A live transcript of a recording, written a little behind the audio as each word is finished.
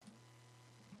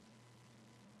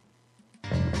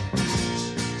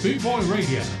Boot Boy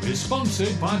Radio is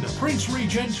sponsored by the Prince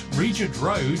Regent, Regent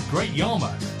Road, Great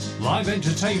Yarmouth. Live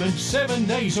entertainment 7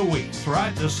 days a week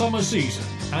throughout the summer season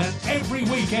and every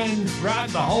weekend throughout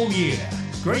the whole year.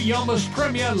 Great Yarmouth's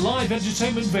premier live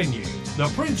entertainment venue,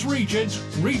 the Prince Regent,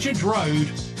 Regent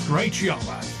Road, Great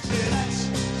Yarmouth.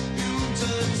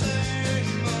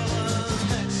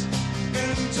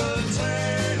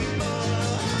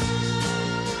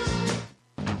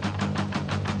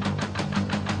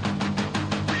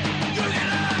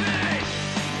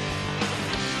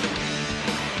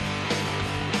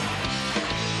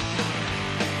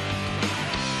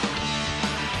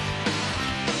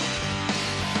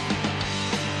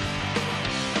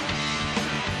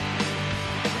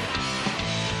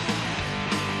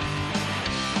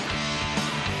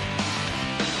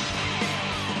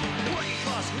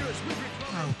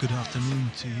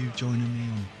 To you joining me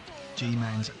on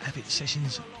G-Man's Avid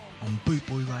Sessions on Boot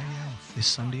Boy Radio this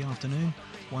Sunday afternoon,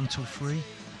 1 till 3,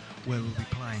 where we'll be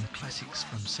playing classics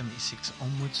from 76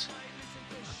 onwards,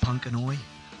 punk and oi,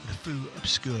 with a few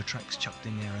obscure tracks chucked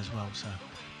in there as well. So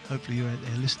hopefully you're out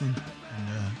there listening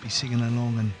and be singing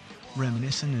along and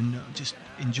reminiscing and just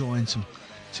enjoying some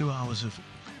 2 hours of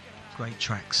great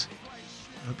tracks.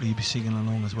 Hopefully you'll be singing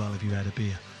along as well if you had a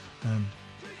beer.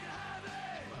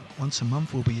 Once a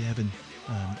month we'll be having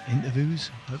interviews,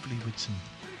 hopefully with some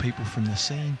people from the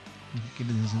scene,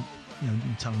 giving us,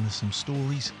 and telling us some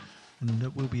stories,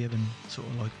 and we'll be having sort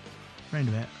of like around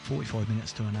about 45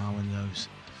 minutes to an hour of those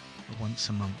once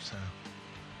a month. So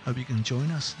hope you can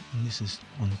join us, and this is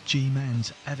on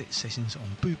G-Man's Avid Sessions on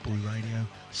Boot Boy Radio,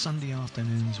 Sunday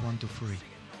afternoons 1 till 3.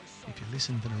 If you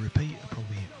listen for the repeat, it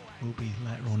probably will be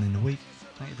later on in the week.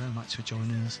 Thank you very much for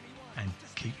joining us, and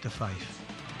keep the faith.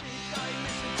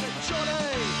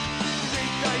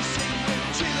 They sing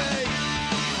with Jimmy,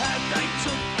 and they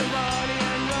took the money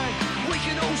and ran. We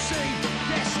can all sing,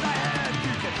 yes they have.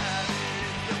 You can have it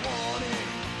in the morning,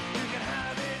 you can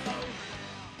have it all.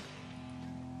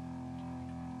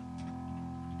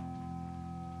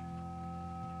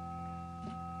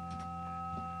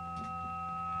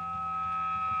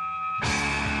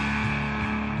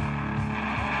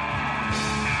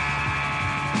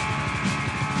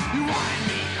 You wind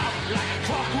me up like a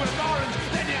clockwork orange,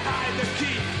 then you hide the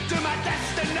key to my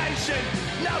destination.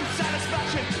 No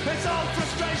satisfaction, it's all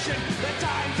frustration. The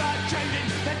times are changing,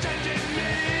 they're changing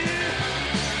me.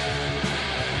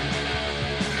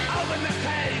 Open the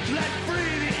cage, let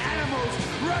free the animals,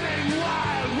 running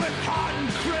wild with hardened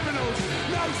criminals.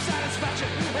 No satisfaction,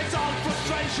 it's all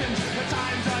frustration. The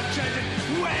times are changing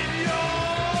when you're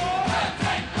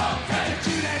it's a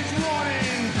teenage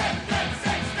warning,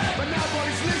 but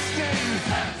nobody's listening.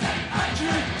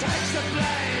 Truth takes the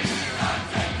blame.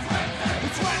 The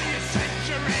 20th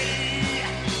century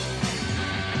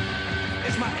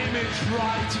is my image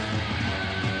right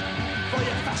for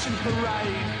your fashion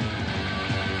parade.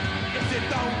 If you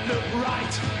don't look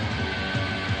right,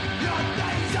 your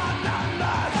days are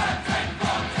numbered.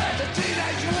 The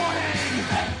teenage warning,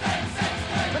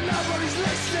 but nobody's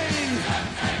listening.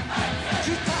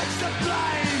 Truth takes the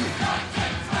blame.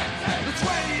 The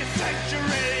 20th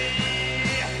century.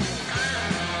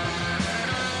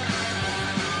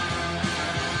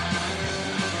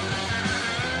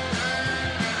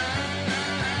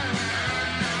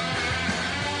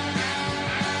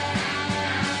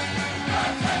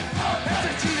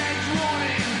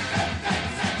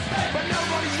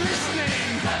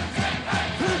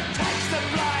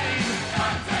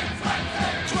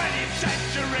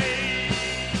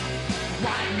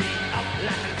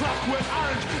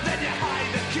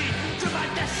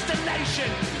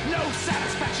 No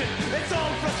satisfaction, it's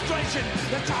all frustration.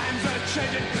 The times are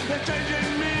changing, they're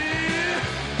changing me.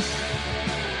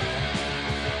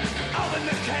 Open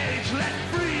the cage, let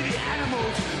free the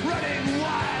animals, running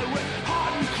wild with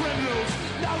hardened criminals.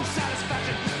 No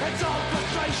satisfaction, it's all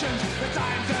frustrations. The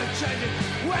times are changing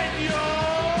when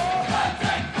you're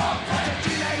it's a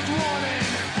teenage warning,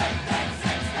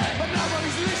 but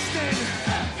nobody's listening.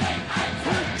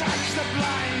 Who takes the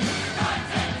blame?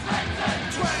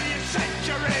 20th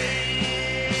century.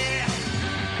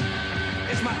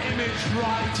 Is my image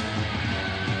right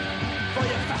for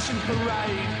your fashion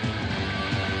parade?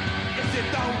 If you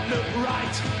don't look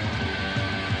right,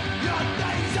 your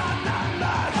days are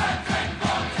numbered.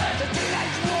 The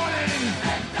teenage warning,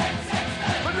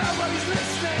 but nobody's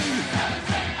listening.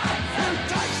 Who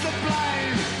takes the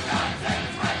blame?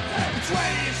 The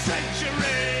 20th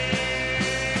century.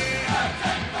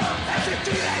 It's a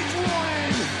teenage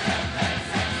warning.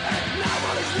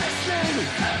 Nobody's listening.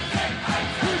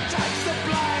 Who takes the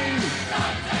blame?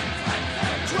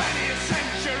 20th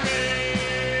century.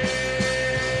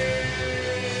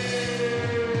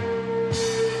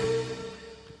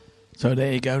 So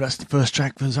there you go, that's the first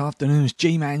track for this afternoon's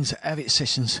G-Man's Avid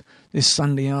Sessions this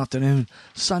Sunday afternoon,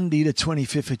 Sunday the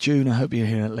 25th of June. I hope you're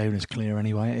hearing it loud and clear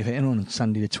anyway. If it ain't on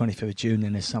Sunday the 25th of June,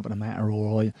 then there's something the matter,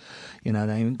 or you know,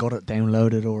 they haven't got it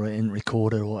downloaded or it ain't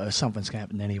recorded, or whatever. Something's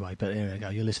happened anyway. But there you go,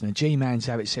 you're listening to G-Man's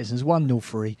Avid Sessions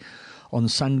 103 on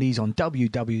Sundays on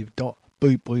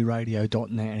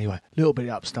www.bootboyradio.net. Anyway, a little bit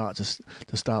upstart to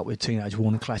start with, Teenage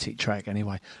Warning classic track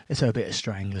anyway. Let's have a bit of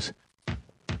Stranglers.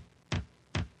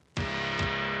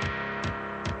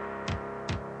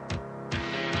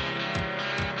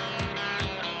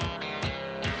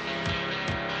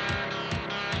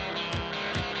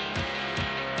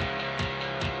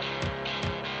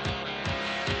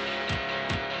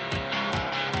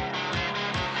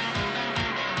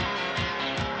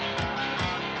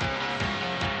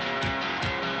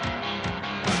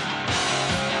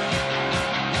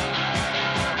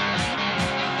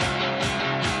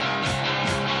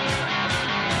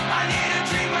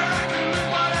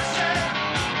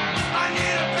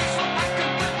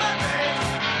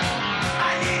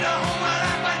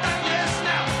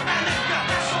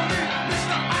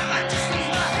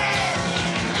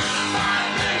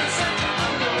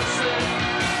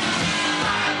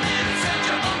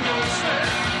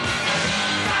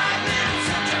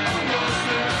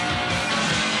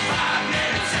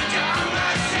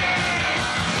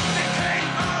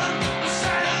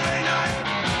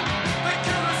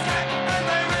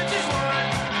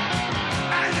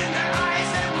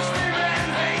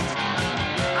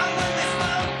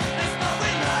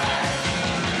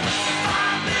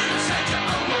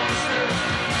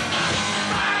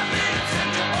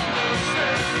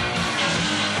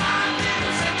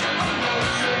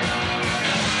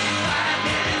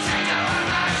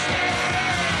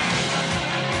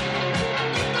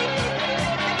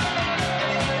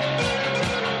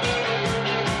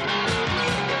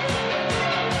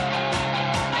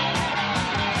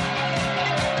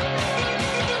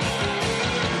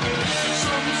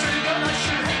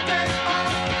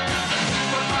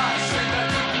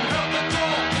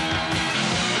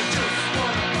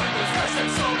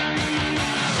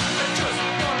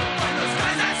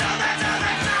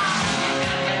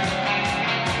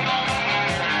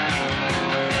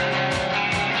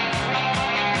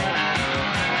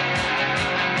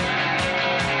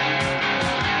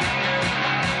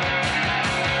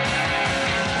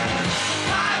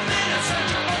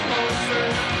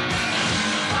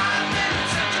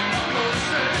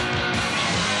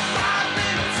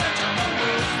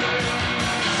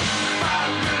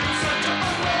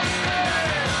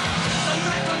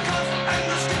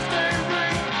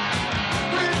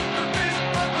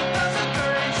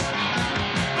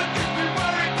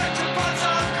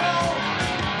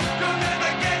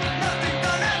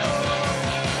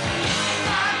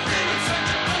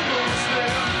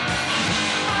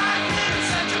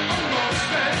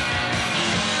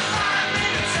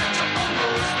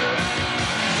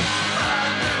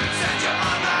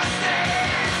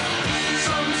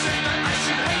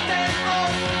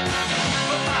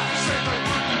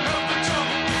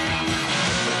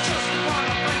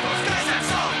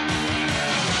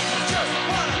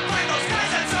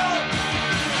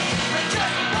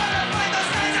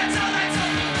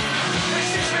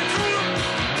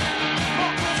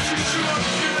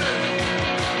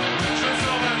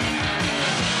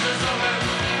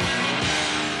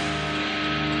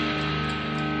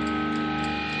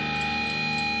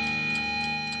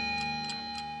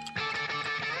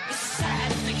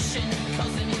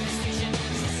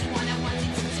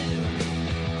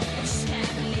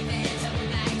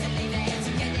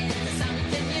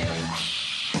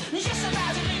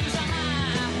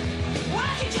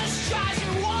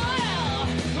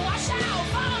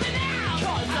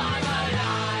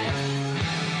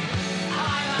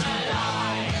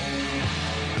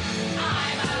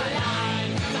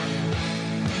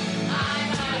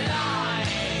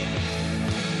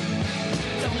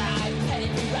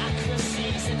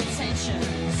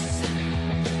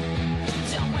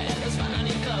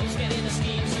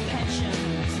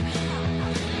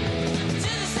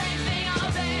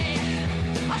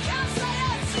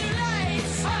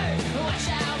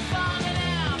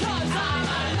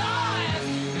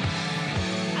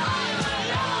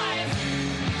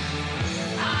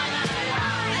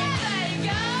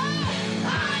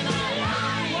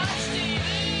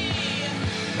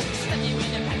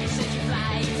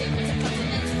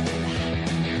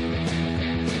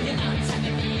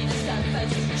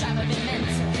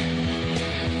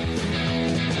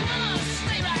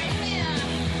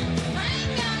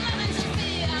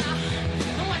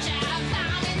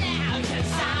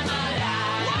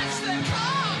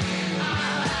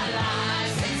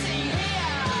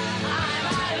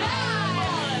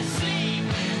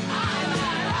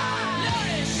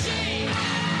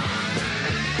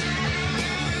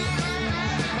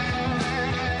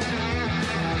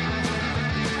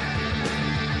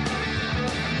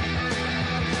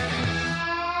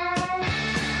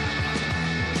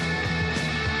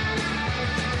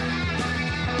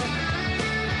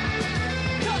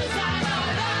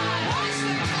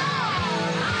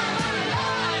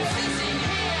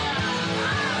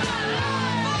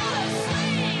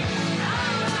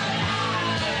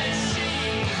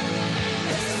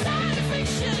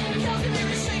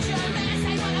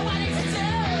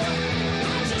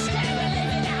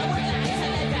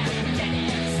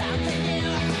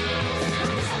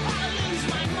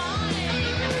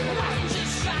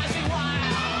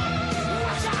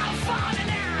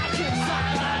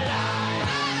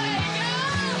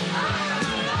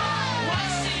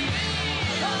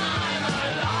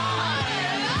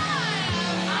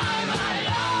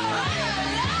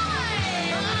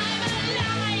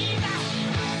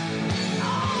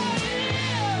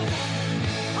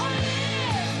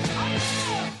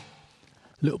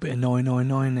 little bit of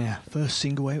 999 there. First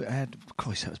single I had,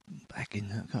 Christ, that was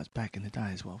back in the day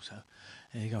as well. So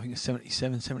there you go. I think it's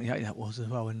 77, 78 that was as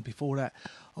well. And before that,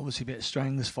 obviously a bit of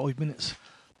Stranglers, 5 minutes.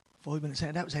 5 minutes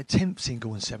out. That was their 10th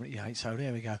single in 78. So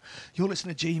there we go. You're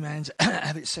listening to G-Man's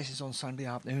Avid Sessions on Sunday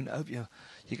afternoon. I hope you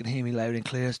can hear me loud and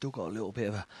clear. Still got a little bit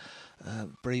of a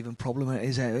breathing problem. It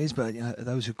is how it is. But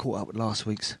those who caught up with last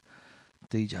week's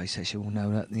DJ session will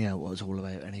know that what it's all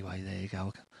about. Anyway, there you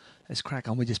go. Let's crack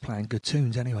on. We're just playing good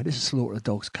tunes anyway. This is Slaughter the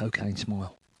Dogs, Cocaine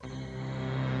Smile.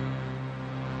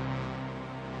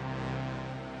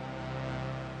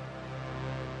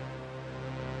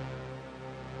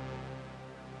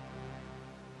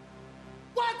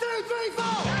 2, 3,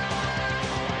 4.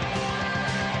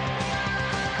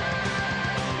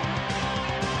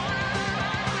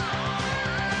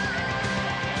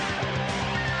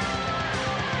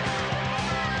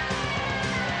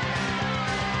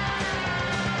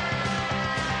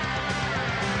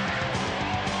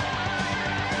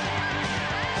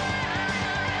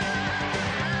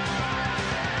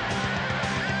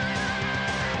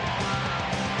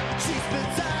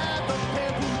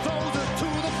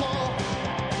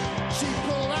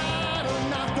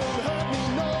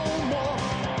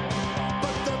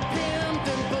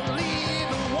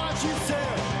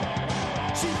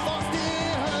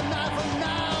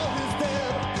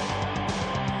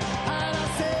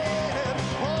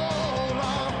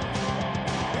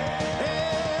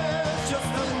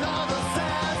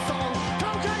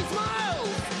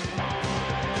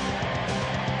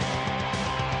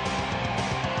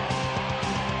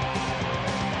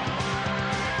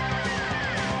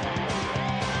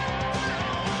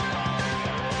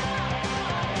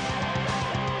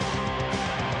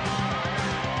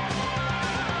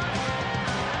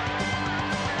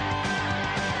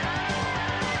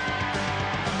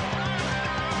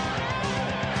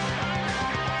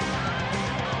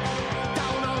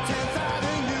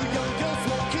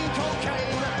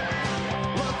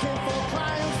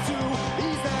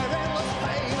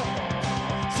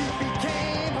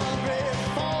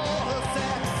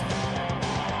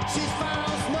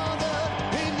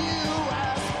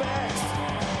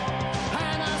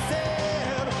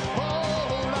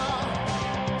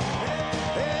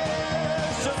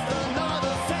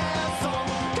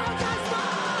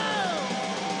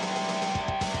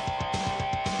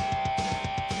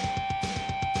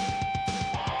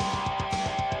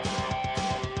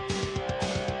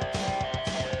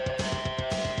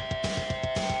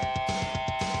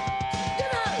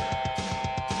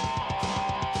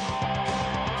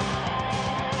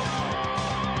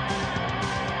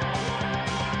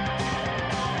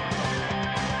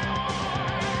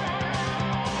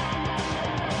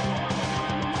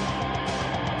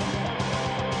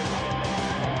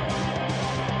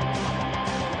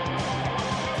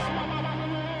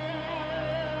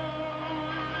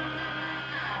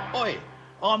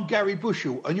 I'm Gary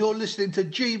Bushell, and you're listening to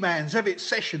G-Man's Avid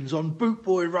Sessions on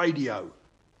Bootboy Radio.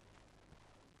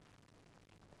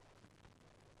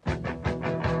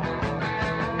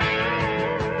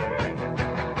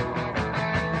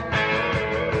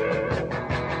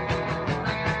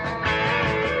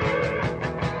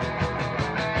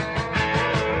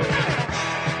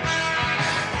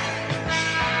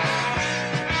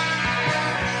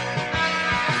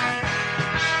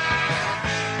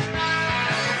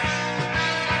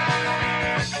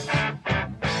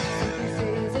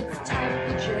 It's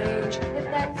time to change.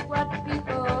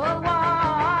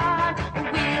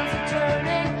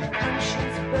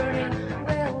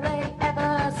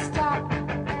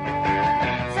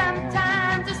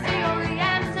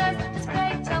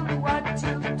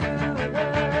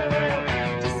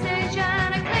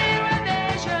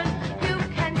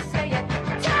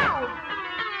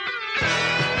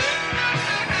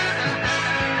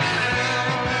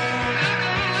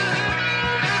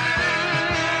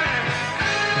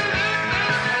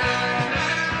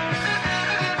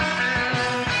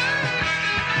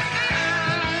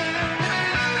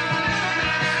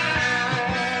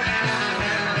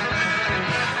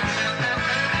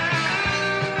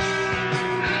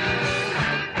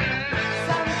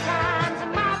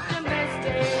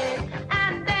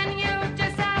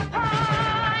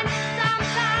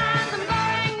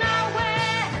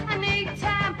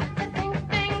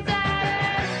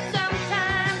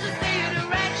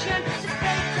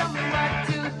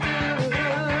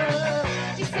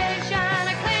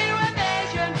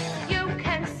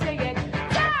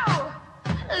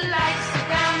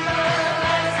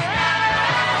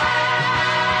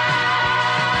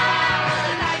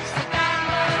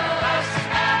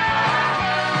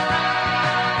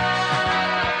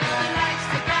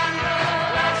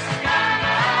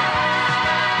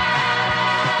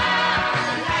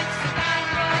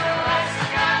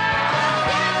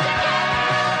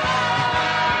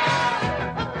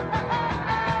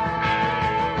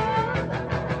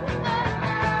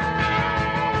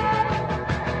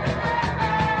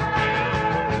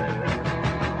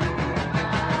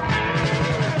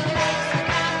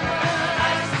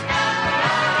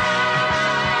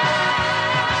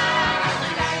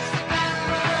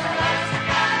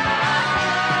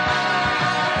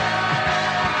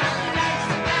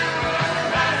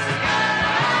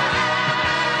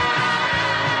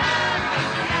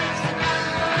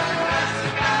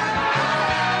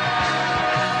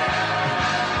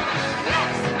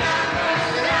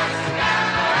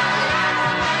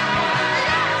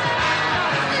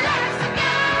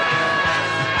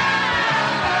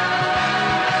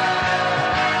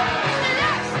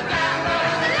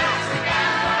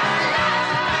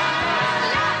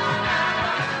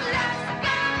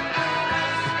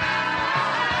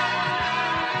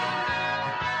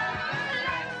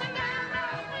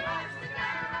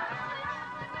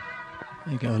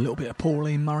 little bit of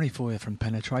Pauline Murray for you from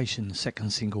Penetration, the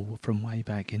second single from way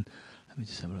back in. Let me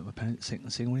just have a look at the second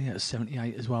single. Yeah, it was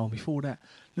 78 as well. Before that,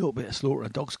 a little bit of Slaughter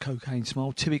of Dogs, Cocaine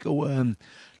Smile. Typical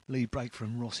lead break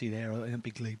from Rossi there,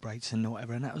 big lead breaks and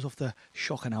whatever. And that was off the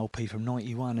Shocking LP from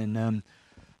 91. And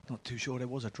not too sure, there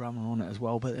was a drummer on it as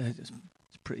well, but it's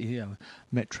pretty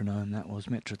metronome. That was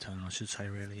Metrotone, I should say,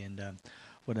 really. And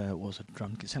whether it was a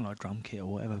drum, it sounded like a drum kit or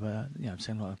whatever, but it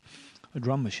sounded like a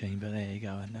drum machine. But there you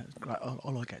go, and that's great.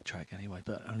 I like that track anyway,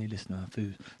 but only listen to a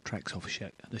few tracks off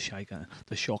the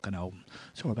Shocking album.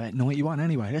 Sorry about 91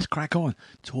 anyway. Let's crack on.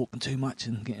 Talking too much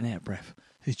and getting out of breath.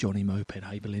 Here's Johnny Moped,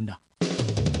 Hey Belinda.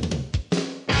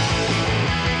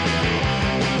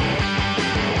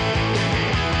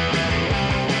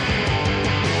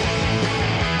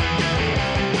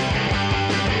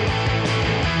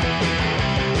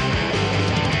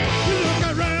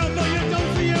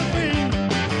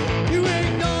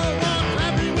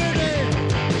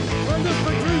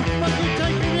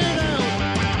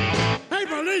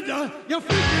 You're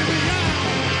freaking me out.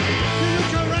 You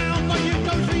look around but you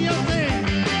don't see a thing.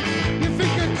 You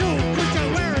think you're cool cause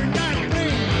you're wearing that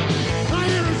ring. I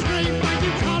hear a scream but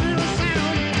you can't hear a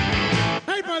sound.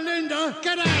 Hey Belinda,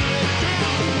 get out of this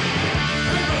town.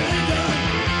 Hey Belinda,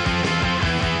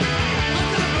 I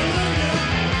don't believe you.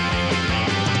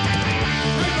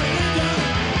 Hey Belinda,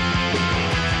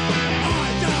 I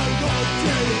don't want to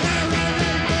hear anymore.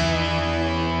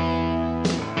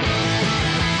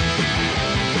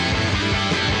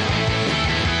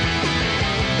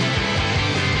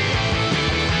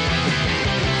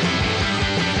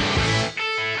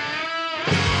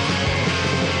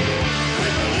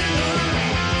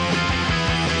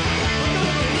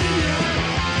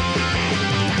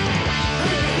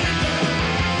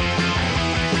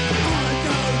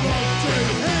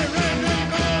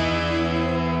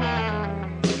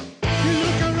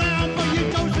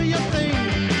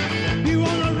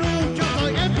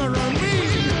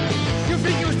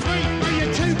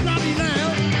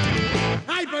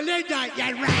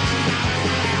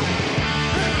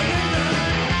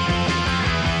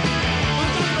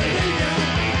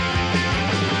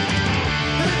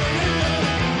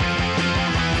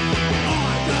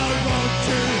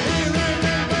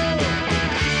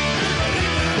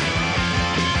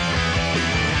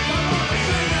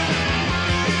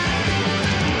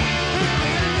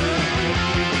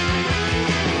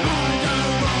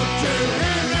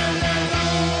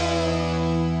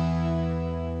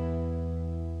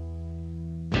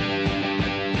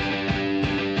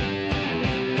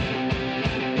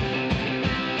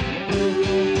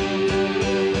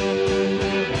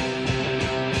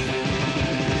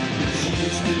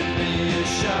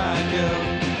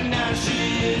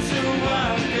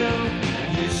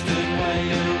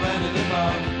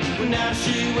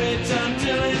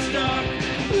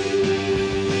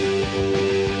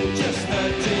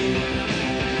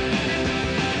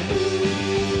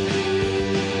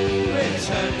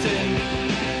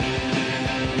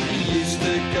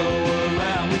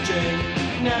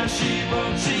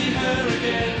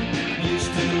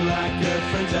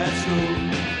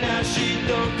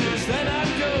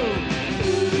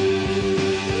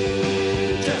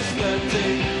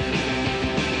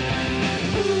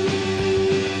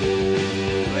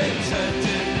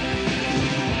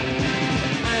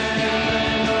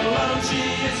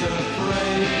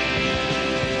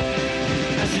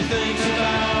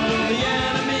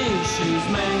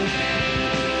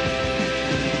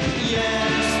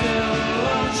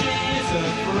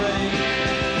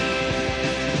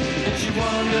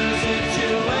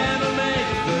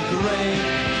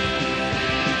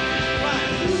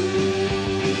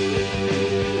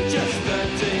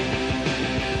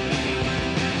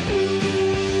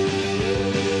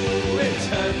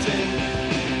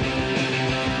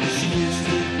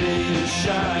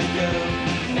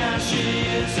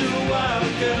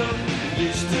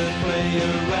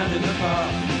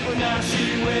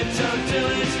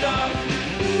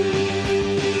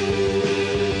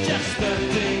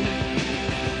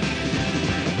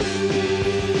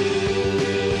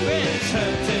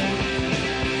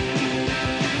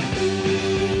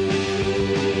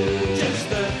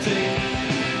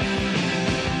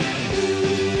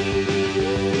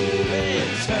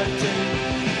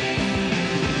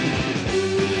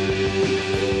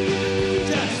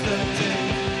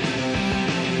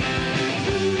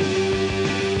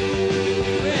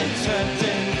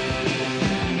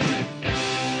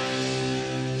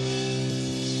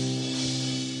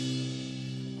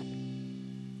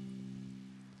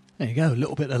 There you go, a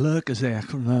little bit of lurkers there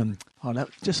from that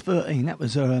was just 13. That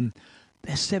was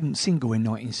their 7th single in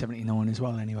 1979 as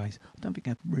well. Anyways, I don't think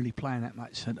they're really playing that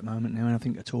much at the moment now, and I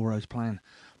think the Toro's playing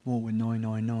more with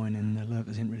 999, and the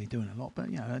Lurkers isn't really doing a lot.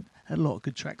 But had a lot of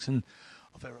good tracks, and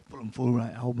I've heard a full and full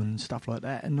album and stuff like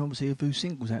that, and obviously a few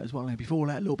singles out as well. And before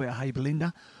that, a little bit of Hey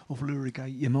Belinda off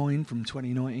Lurigate Your Mind from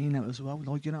 2019. That was as well,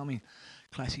 like, you know what I mean?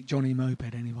 Classic Johnny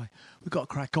Moped. Anyway, we've got to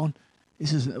crack on.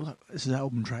 This is an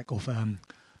album track off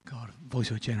Voice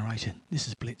of a Generation. This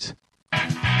is Blitz.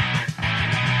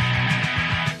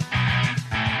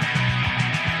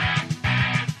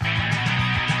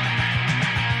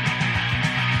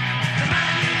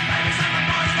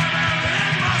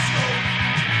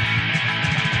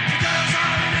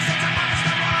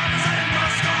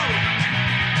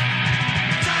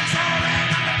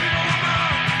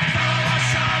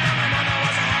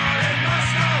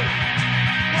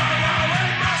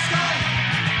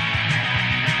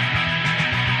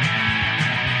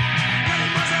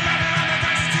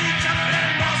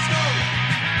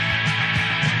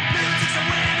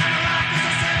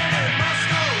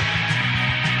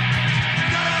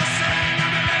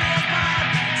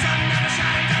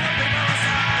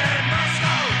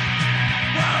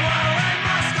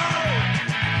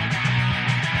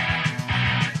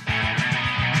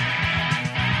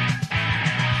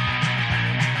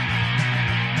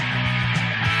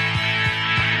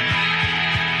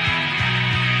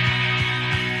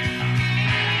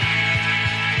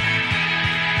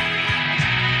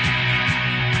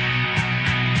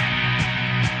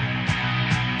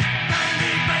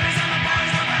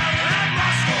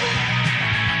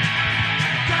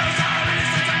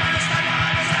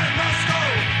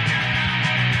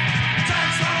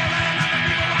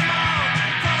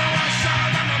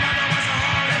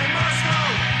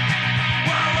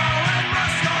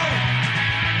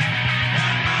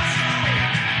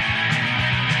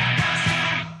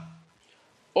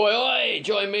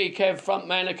 Join me, Kev,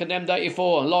 frontman of Condemned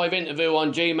 84, live interview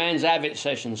on G-Man's Avid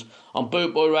Sessions on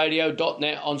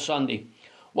bootboyradio.net on Sunday.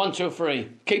 1, 2, 3.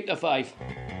 Keep the faith.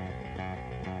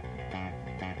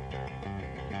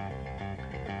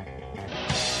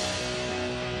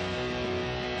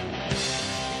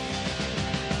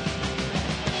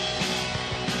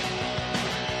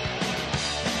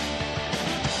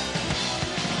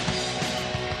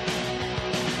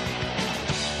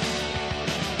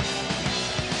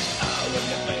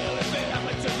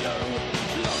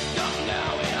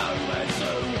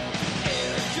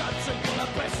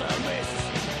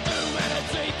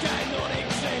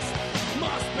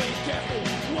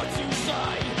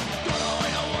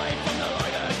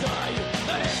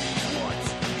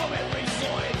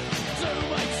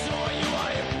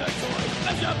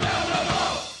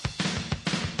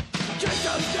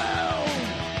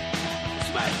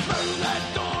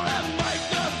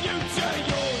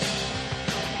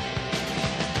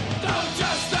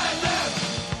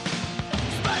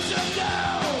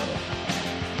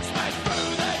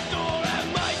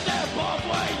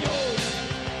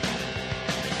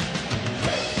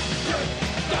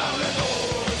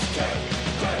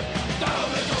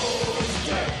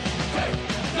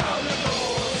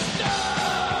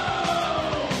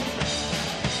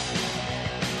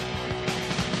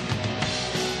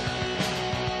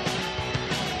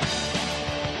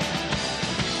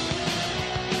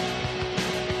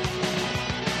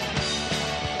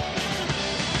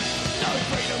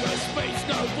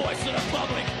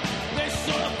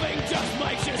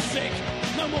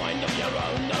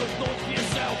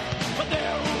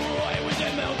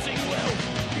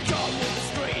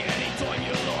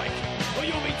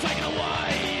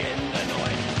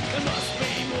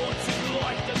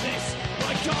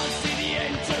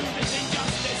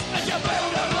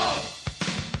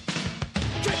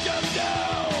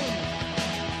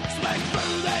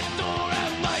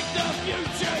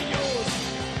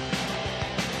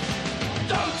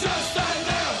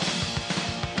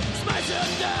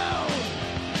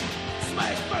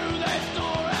 Smash through that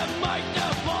door and make the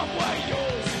pathway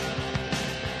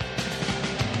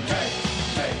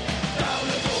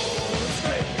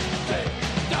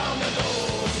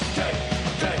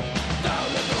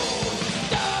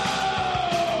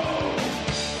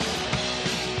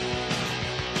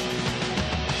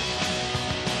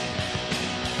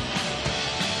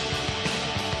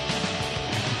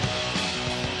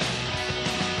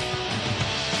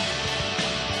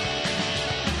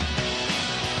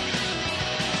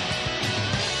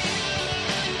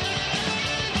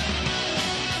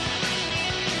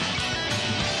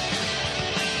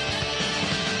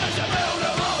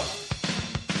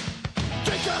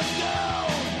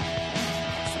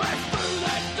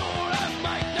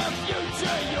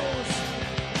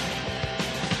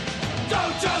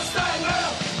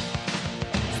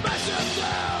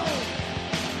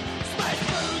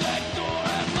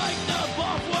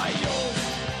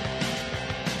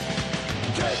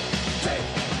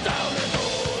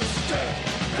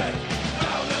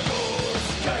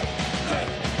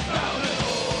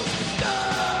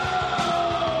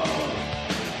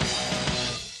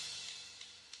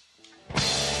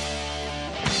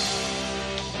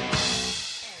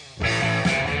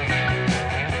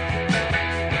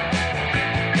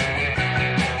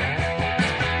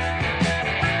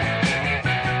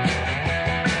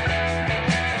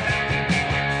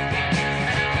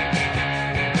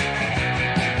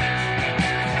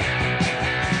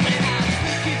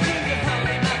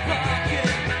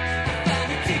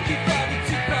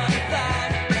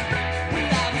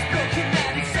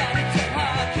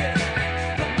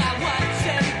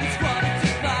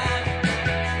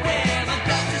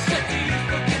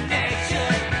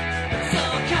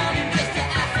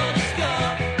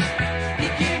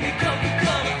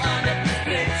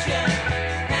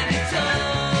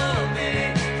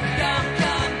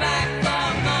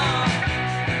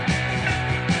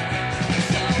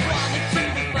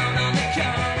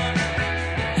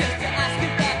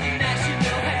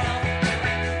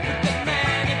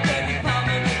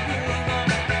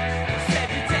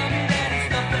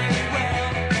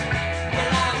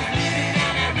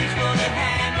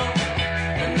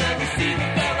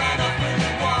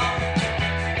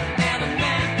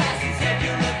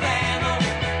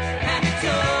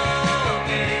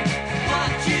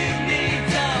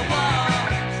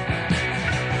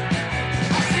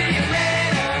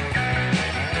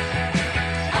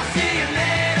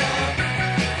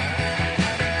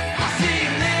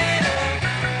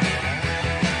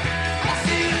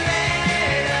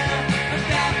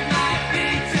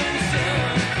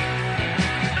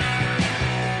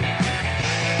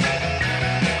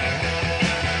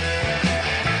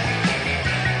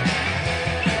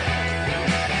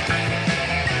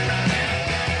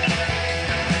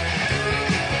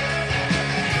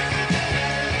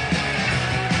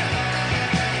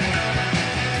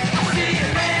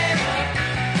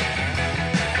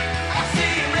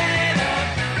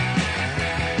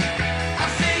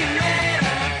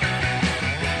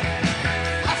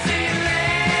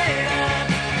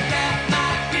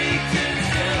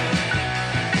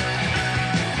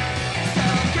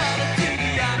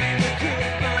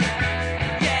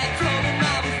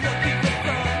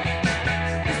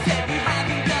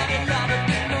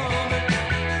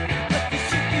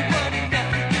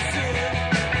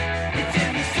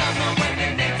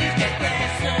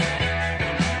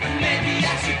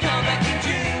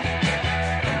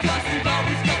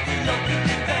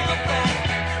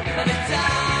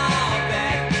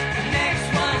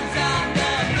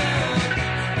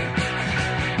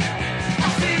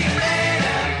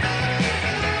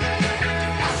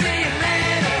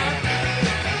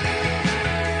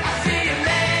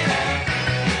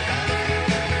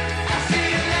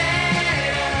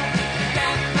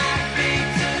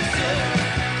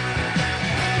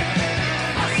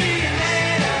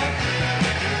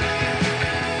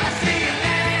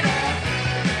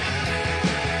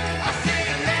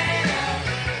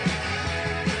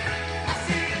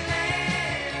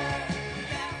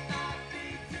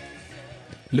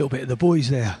A little bit of the Boys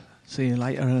there. See you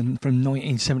later, and from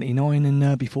 1979,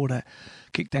 and before that,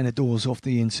 Kicked Down the Doors off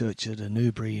the In Search of the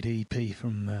New Breed EP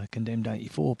from Condemned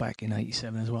 84 back in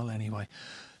 87 as well. Anyway,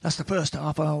 that's the first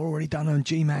half I've already done on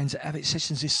G-Man's Avid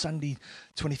Sessions this Sunday,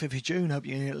 25th of June. Hope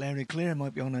you hear it loud and clear. It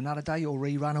might be on another day or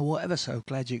rerun or whatever, so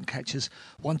glad you can catch us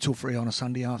 1 till 3 on a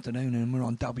Sunday afternoon, and we're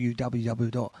on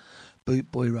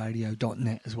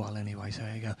www.bootboyradio.net as well anyway, so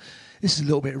there you go. This is a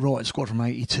little bit of Riot Squad from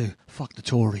 82. Fuck the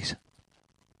Tories.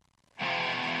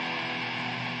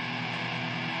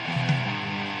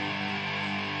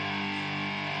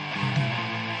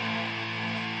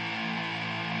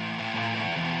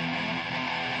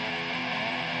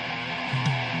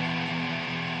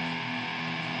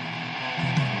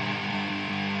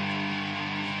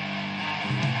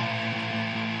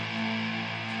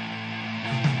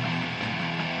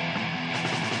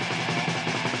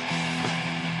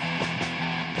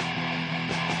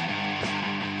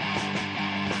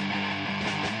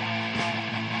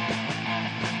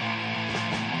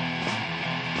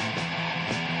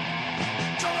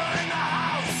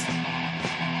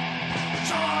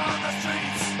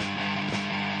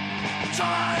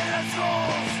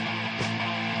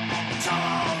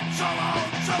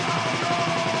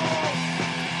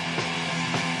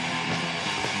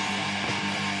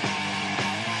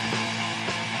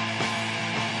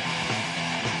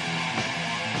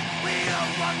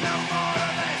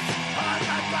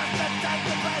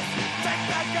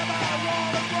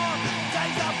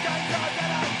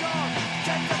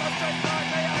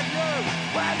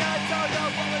 We're gonna tell you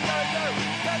what we're gonna do.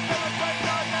 Get to the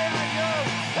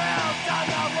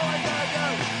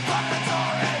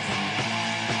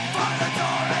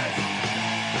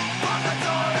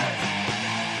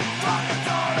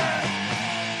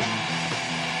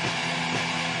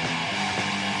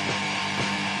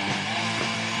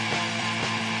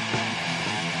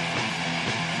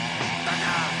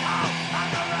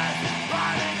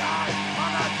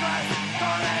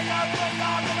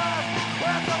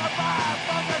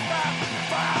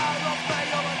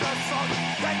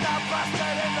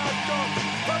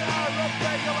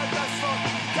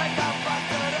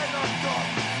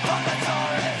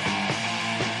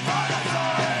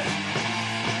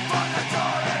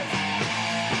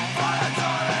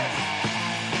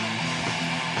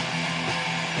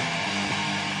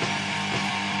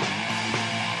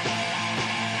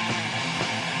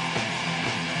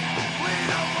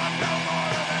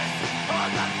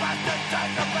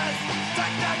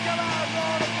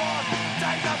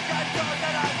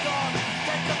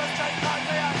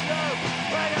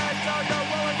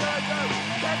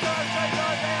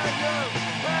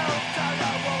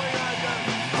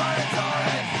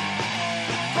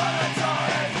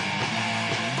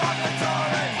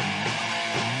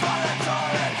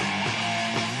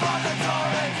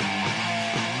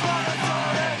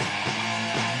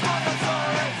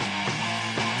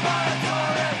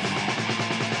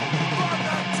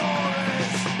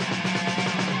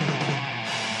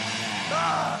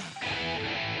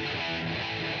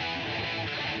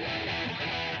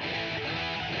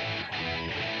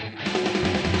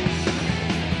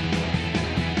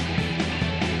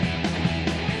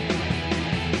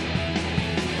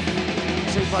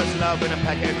pints of lager and a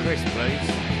packet of crisps, please.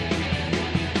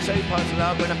 2 pints of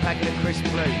lager and a packet of crisps,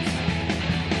 please.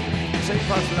 2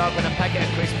 pints of lager and a packet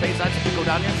of crisps, please. Loads of pickled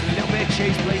onions and a little bit of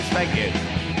cheese, please. Thank you.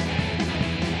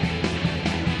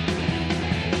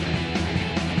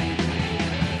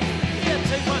 Yeah,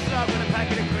 2 pints of lager and a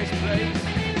packet of crisps, please.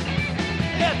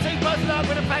 Yeah, 2 pints of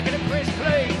lager and a packet of crisps,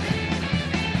 please.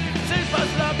 2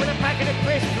 pints of lager and a packet of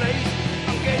crisps, please.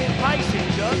 I'm getting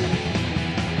impatient, John.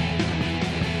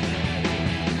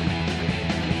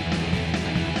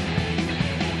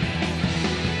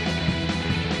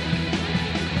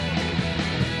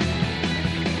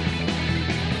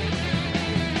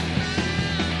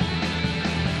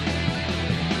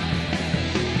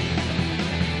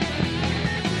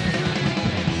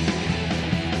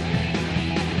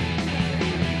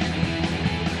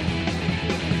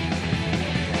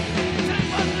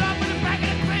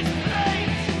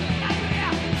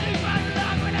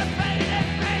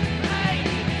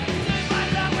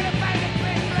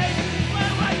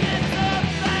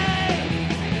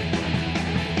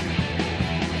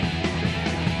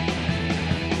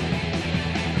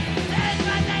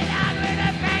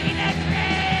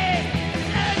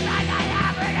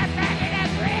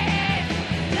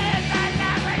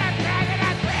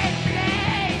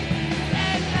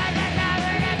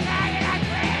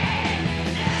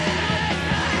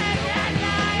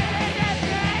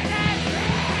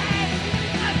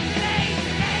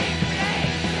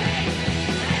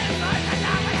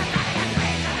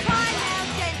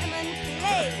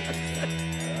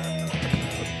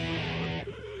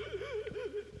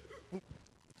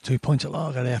 Points of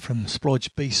lager there from Splodge,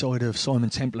 B-side of Simon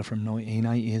Templar from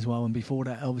 1980 as well, and before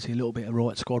that obviously a little bit of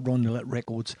Riot Squad, Rondelet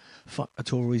Records, Fuck the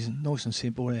Tories, nice and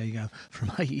simple, there you go,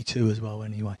 from 82 as well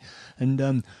anyway. And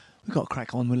we've got to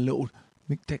crack on with a little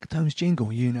Mick Decatone's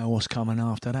jingle, you know what's coming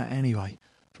after that anyway,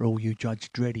 for all you Judge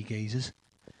Dreddy geezers.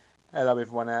 Hello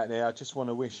everyone out there, I just want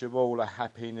to wish you all a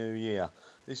happy new year.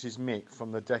 This is Mick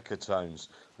from the Decatones,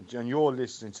 and you're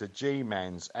listening to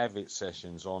G-Man's Avid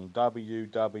Sessions on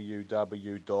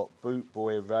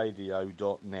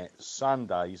www.bootboyradio.net,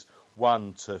 Sundays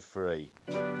 1 to 3.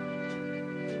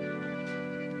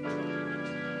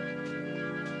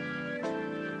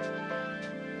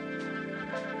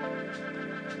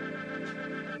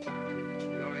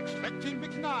 You're expecting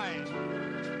Big 9,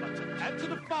 but to add to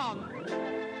the fun,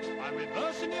 I'm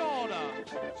reversing the order.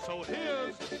 So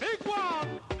here's Big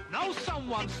 1. Now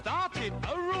someone started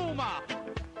a rumor.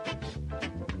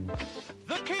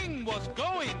 The king was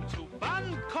going to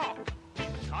Bangkok,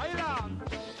 Thailand.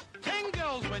 10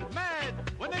 girls went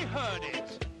mad when they heard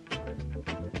it.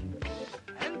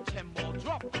 And 10 more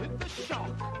dropped with the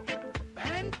shock.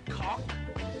 Bangkok.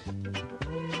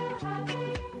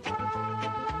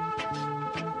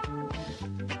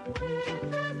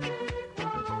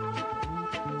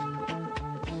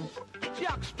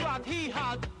 Jack Sprat, he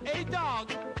had a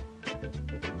dog.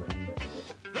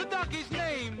 The doggy's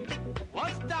name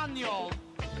was Daniel.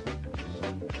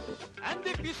 And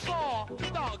if you saw the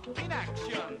dog in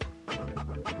action,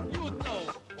 you would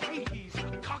know why he's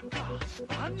a cocker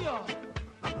spaniel.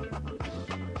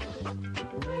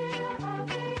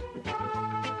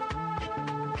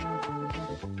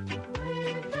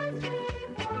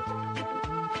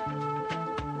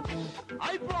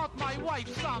 I brought my wife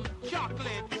some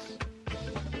chocolates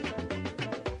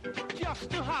just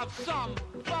to have some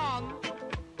fun.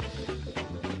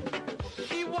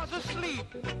 She was asleep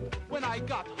when I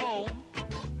got home,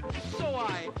 so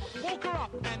I woke her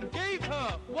up and gave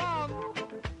her one.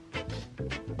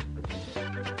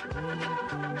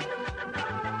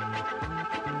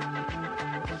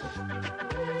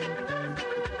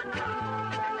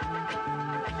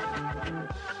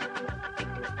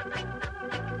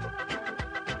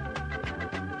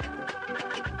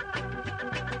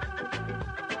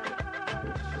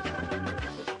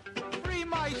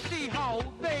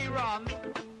 run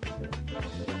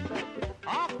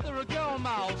after a girl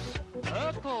mouse,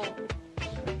 Urkel.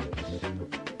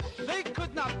 They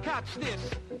could not catch this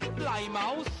fly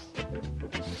mouse,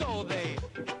 so they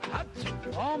had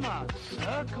to form a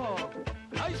circle.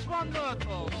 Nice one,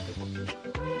 Urkel.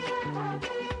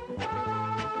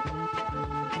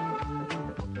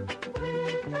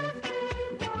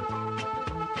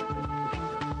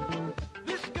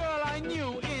 This girl I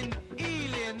knew in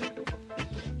Ealing,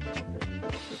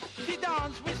 she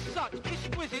danced with such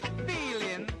exquisite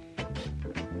feeling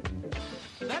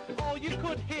that all you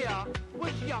could hear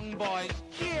was young boys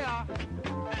cheer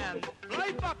and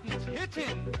play buttons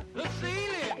hitting the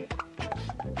ceiling.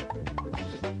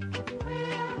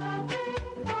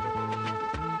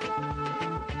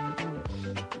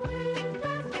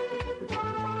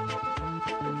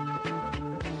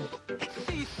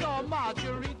 Seesaw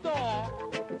Marjorie door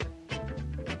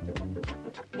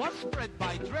was spread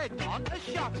by Dread on a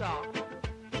shutter.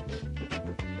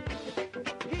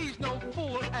 He's no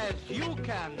fool as you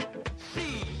can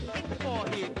see, for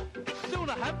he'd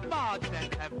sooner have Marge than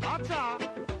have butter.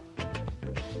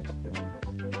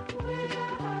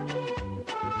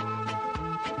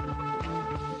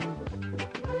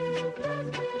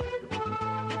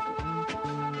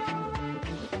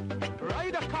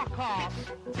 Ride a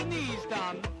cock-horse to knees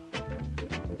done,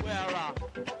 where a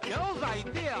girl's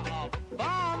idea of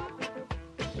fun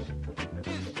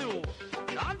is to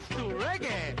dance to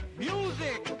reggae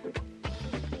music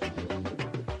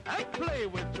and play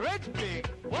with Dred's big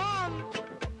one.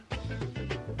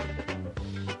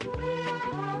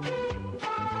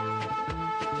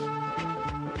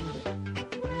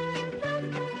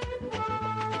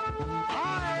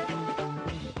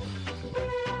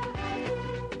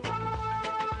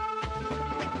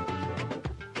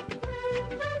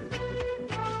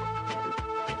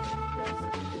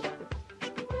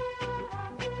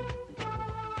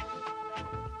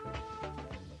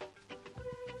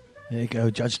 There you go,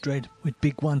 Judge Dredd with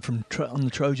Big One from on the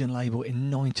Trojan label in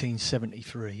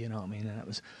 1973, you know what I mean? And that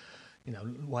was, you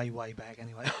know, way back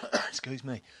anyway. Excuse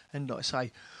me. And like I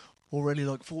say, already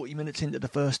like 40 minutes into the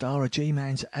first hour of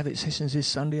G-Man's Avid Sessions this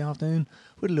Sunday afternoon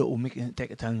with a little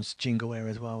Decatones jingle there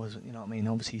as well, as you know what I mean?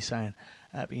 Obviously saying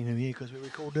Happy New Year because we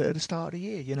recorded it at the start of the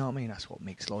year, you know what I mean? That's what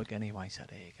Mick's like anyway, so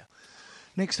there you go.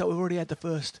 Next up, we've already had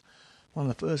one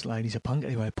of the first ladies of punk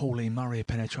anyway, Pauline Murray of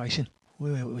Penetration.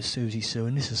 We were with Susie Sue,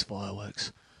 and this is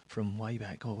Fireworks from way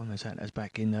back. Oh, when was that? That was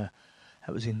back in, that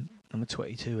was in number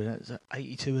 22, and that was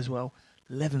 82 as well.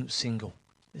 11th single.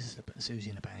 This is Susie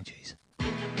and the Banshees.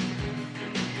 Silhouette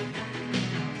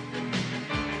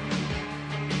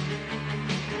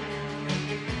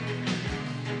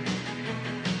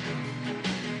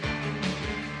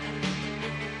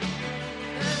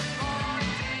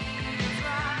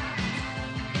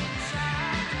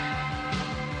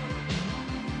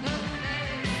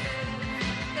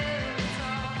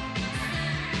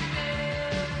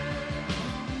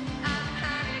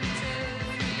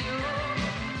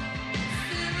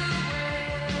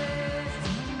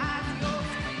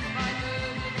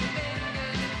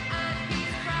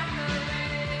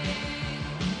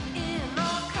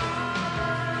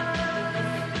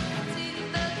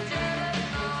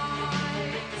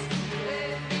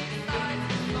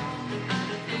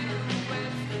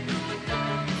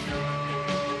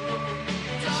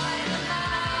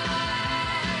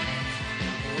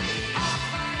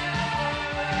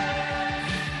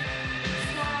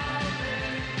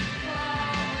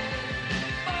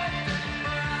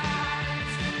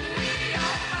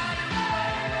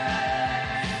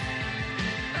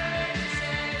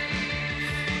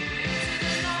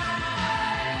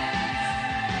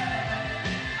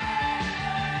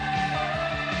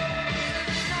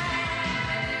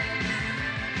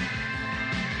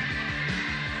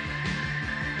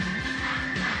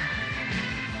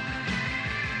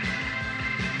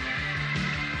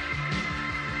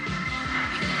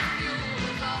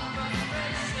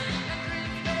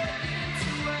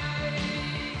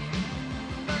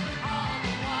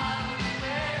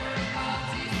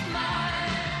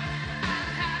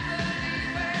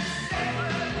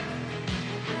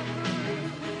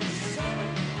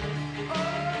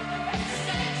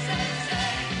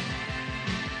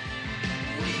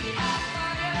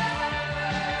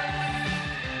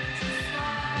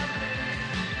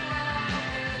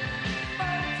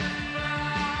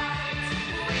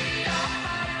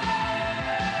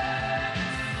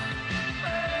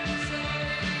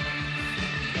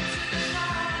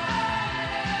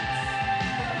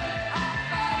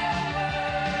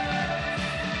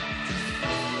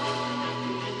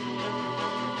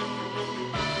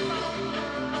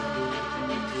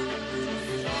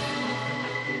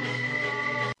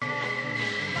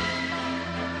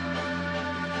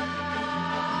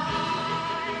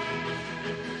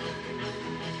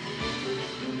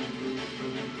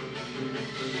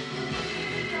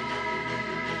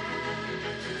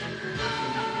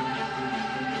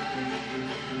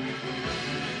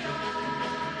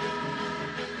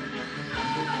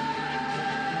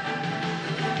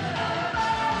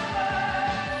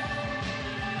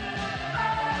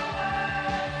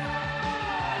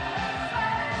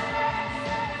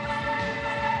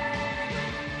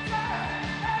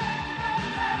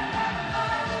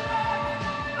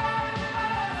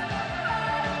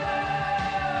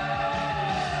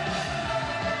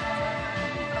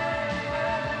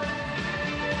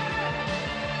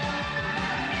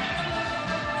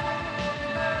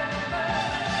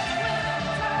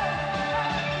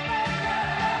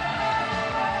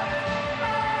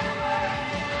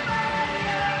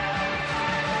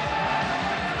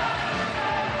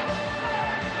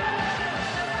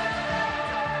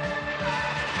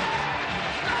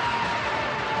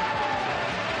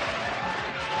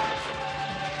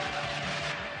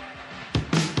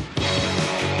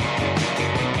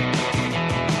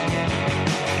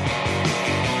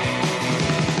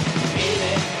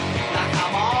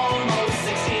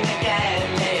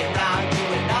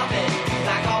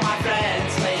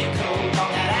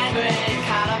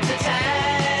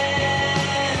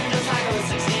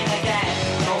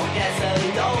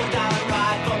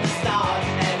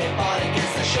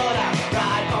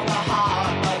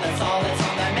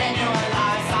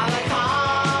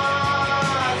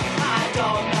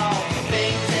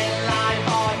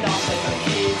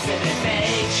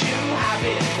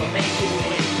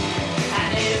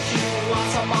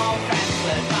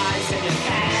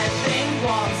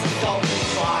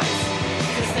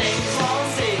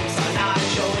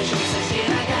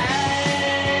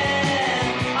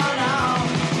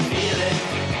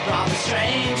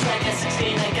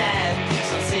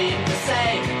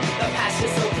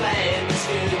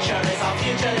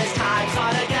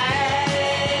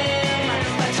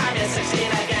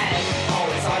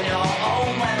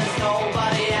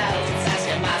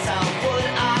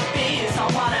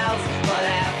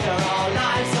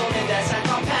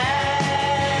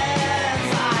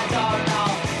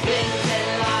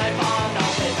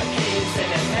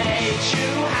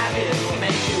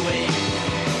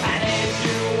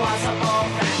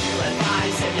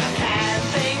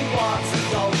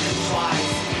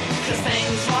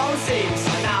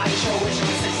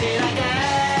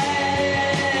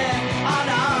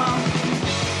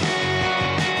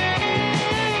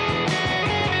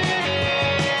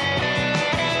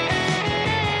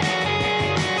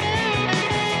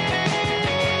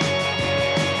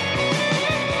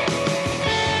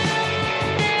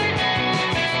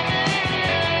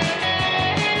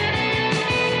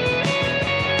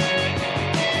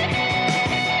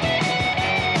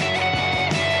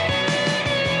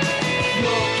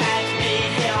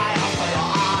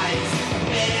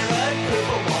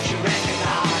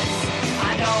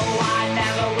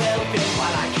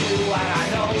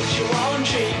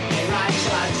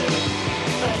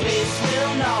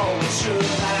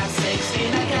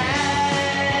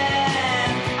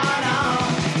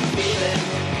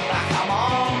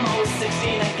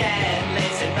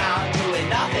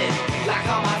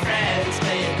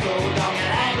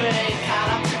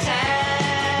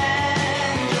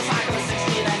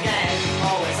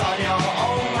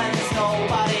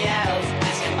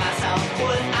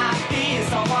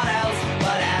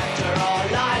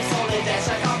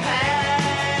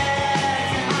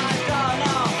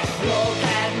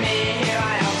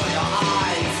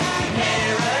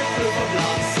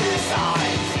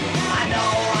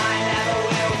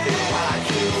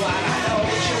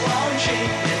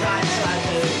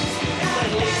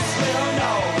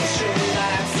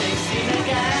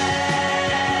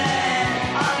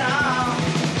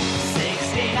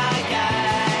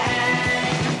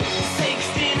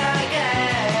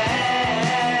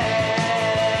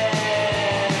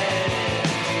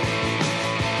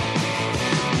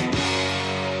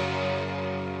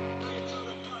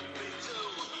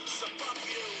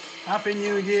Happy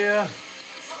New Year,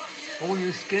 all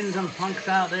you skins and punks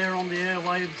out there on the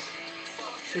airwaves.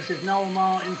 This is Noel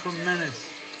Martin from Menace,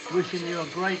 wishing you a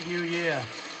great new year,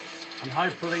 and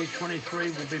hopefully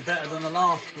 23 will be better than the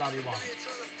last bloody one.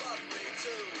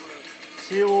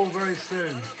 See you all very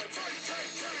soon.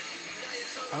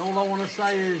 And all I want to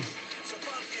say is,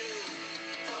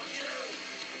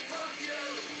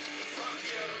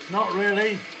 not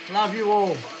really, love you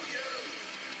all.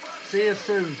 See you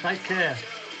soon, take care.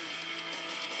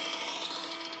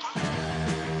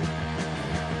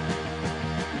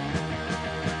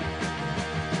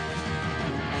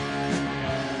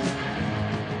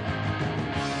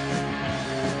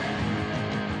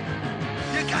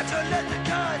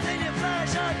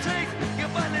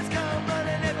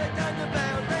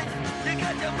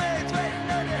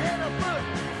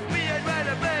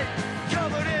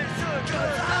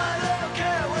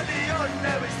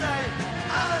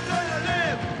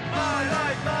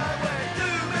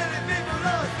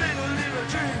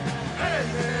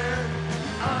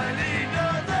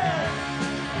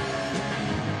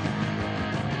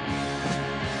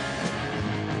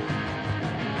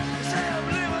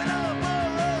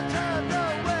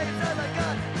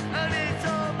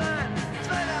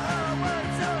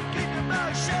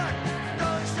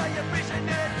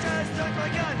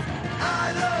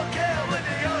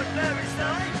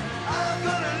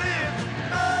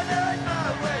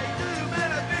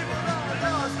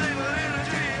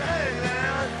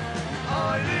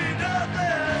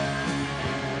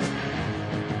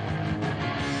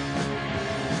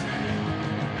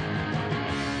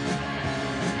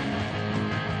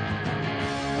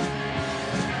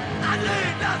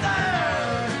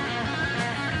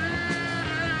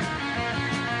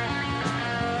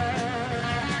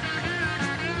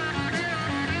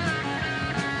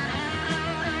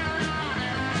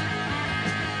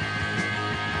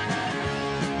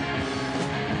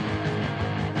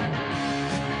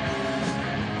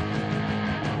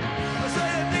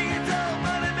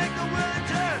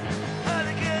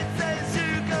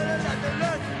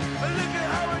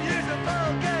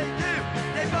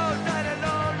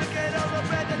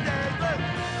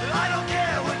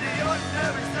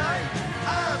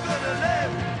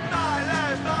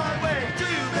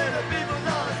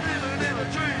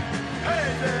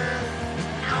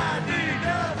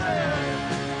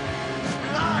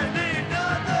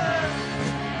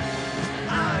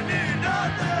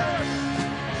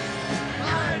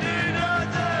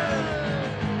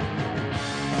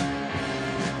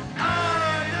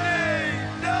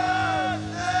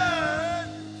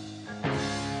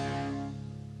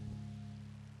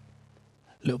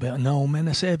 Little bit of Noel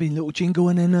Menace there, little jingle,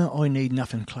 and then I Need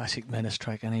Nothing, classic Menace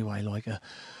track anyway.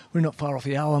 We're not far off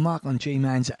the hour mark on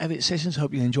G-Man's Avid Sessions.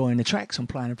 Hope you're enjoying the tracks. I'm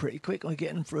playing them pretty quick. I'm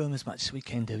getting through them as much as we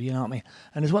can do, you know what I mean?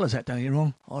 And as well as that, don't get me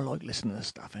wrong, I like listening to the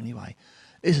stuff anyway.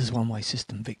 This is One Way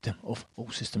System, Victim of All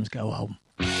Systems Go Home.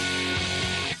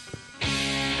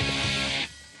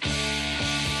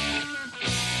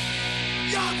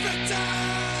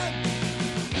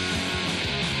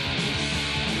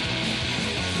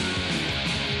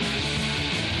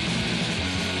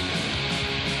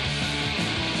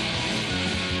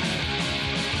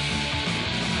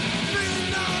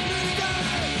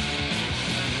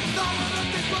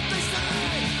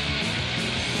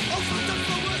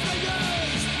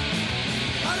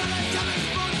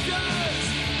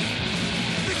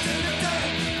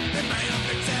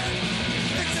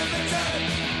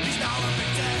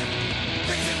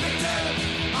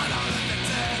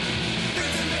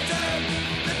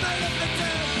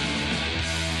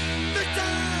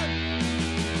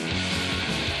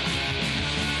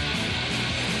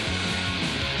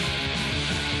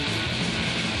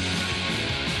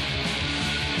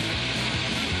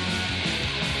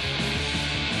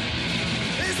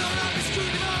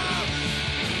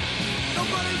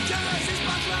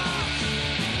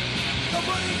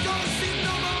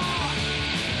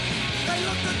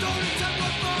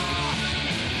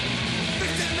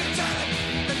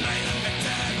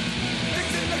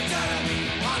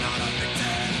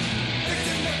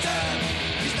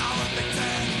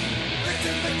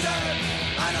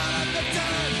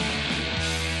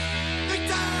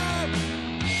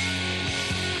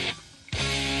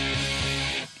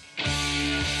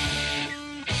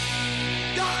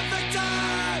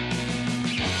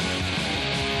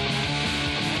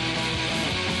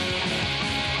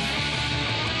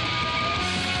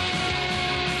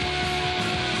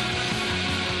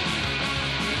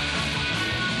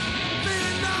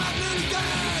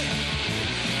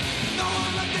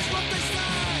 what they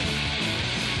say.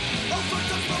 All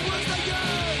sorts of the words they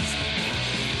use.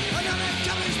 Another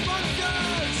coming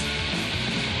sponsors.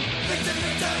 Victim,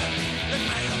 victim, the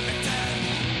male victim.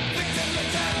 Victim,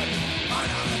 victim,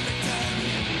 another victim.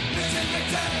 Victim,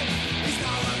 victim, he's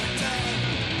now a victim.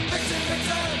 Victim,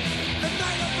 victim, the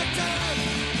male victim.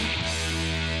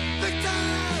 Victim.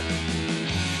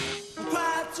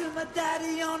 Cried to my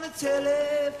daddy on the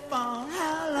telephone.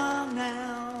 How long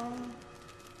now?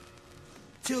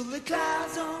 Till the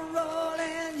clouds unroll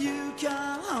and you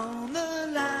come home the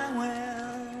line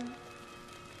well.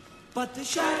 But the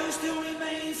shadow still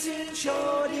remains in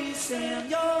Shorty Sam,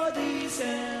 your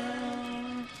descent.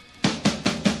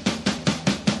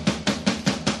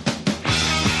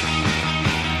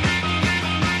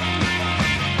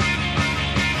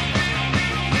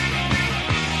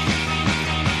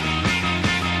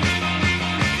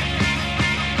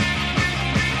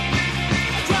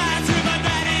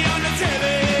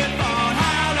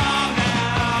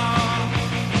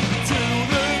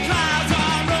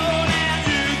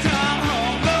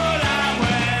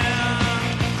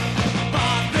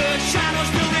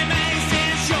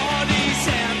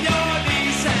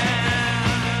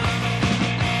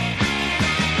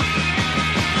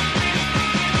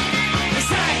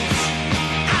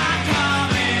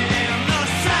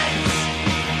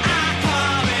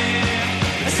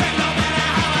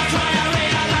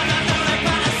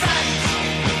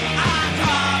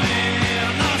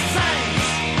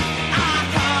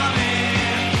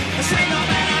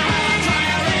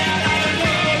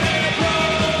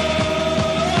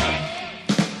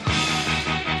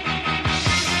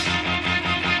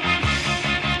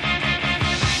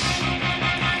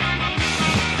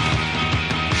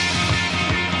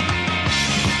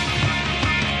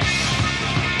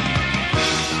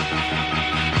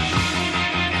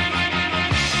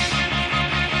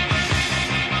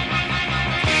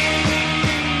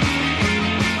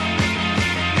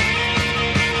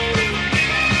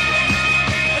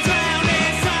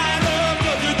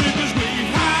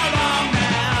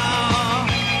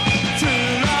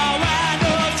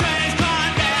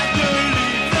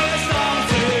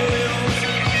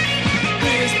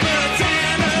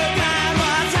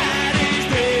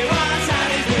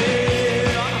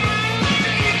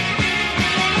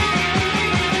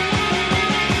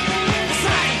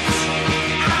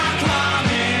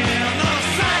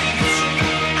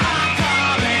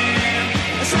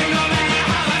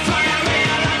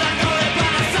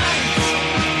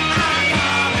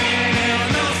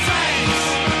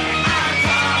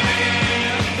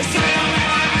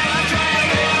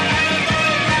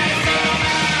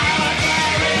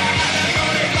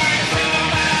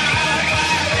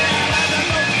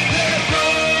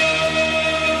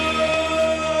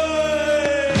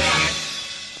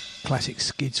 Classic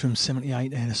skids from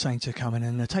 78 there, the Saints are coming,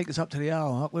 and take us up to the hour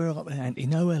mark. We're up in the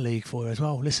Anti-Nowhere League for you as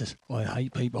well. Listen, I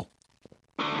hate people.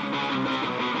 I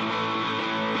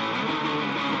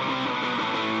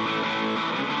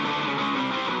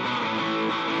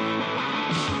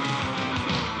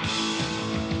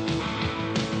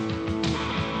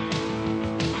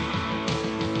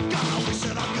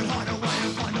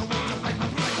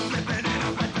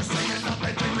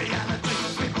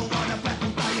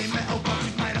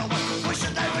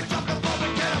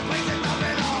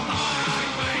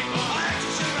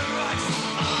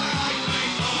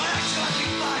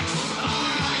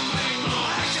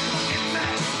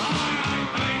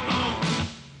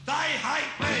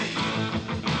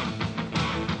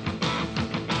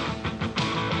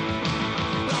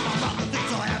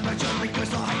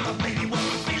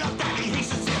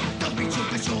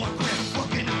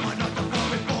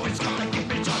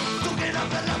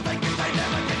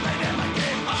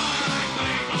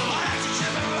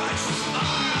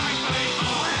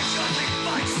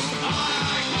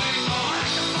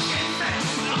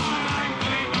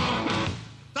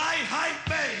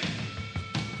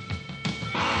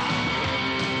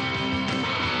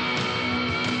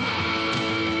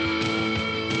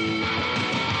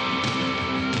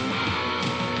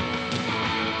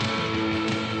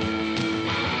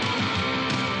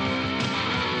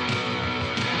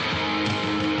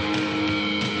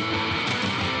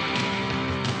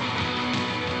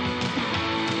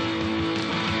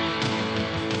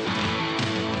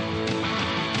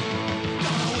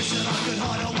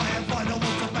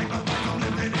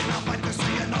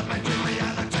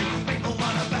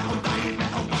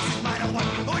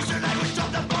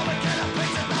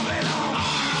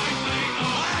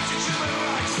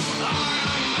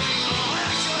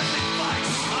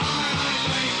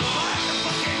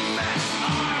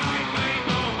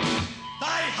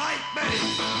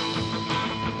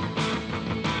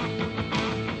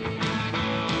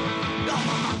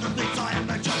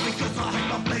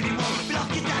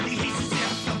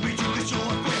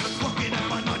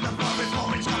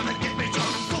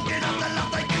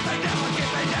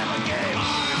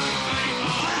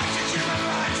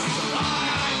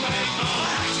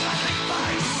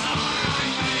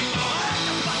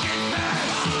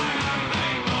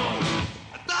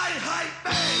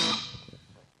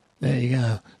you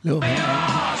go. Little bit. Get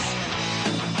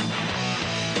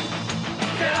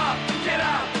up, get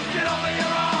up, get off of your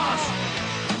ass.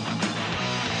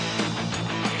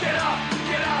 Get up,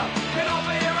 get up, get off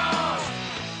of your ass.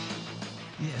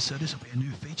 Yeah, so this will be a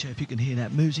new feature. If you can hear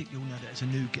that music, you'll know that there's a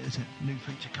new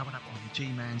feature coming up on your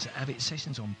G-Man's Avid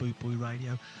Sessions on Boot Boy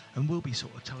Radio, and we'll be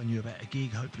sort of telling you about a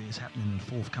gig. Hopefully it's happening in the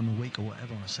forthcoming week or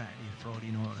whatever, on a Saturday, a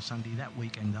Friday night or a Sunday, that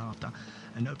weekend after,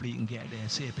 and hopefully you can get out there,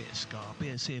 see a bit of ska,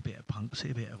 see a bit of punk, see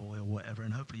a bit of oil, whatever,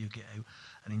 and hopefully you get out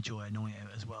and enjoy a night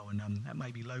out as well. And that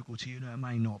may be local to you, no, it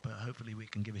may not, but hopefully we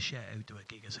can give a shout out to a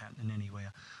gig that's happening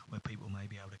anywhere where people may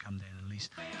be able to come down and at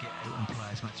least get out and play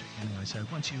as much as we can anyway. So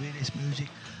once you hear this music,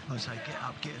 I say get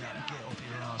up and get off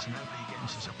your arse, and hopefully you get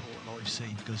into support live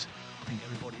scene, because I think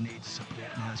everybody needs support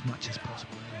now as much as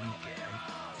possible, and you get out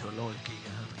to a live gig,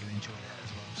 and hopefully you enjoy that as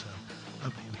well. So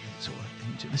hopefully you get sort of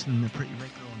listening to pretty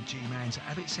regular on G-Man's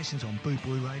Avid Sessions on Boot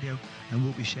Boy Radio, and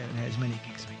we'll be shouting out as many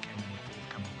gigs as we can in the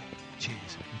forthcoming week.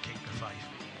 Cheers and keep the faith.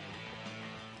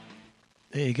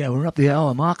 There you go, we're up the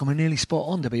hour mark and we're nearly spot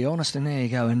on, to be honest, and there you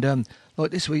go. And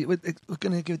like this week, we're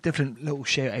going to give a different little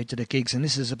shout out to the gigs, and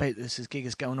this is gig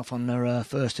is going off on the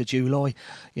 1st of July,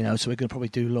 you know, so we're going to probably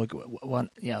do like one,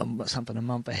 you know, something a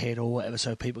month ahead or whatever,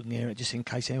 so people can hear it just in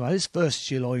case. Anyway, this 1st of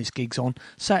July, this gig's on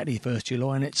Saturday 1st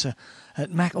July, and it's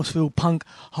at Macclesfield Punk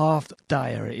Half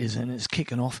Dayer it is, and it's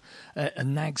kicking off at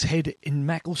Nag's Head in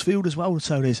Macclesfield as well.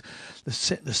 So there's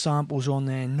the samples on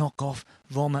there, Knock Off,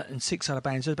 Vomit, and 6 other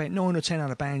bands. There's about 9 or 10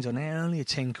 other bands on there, only a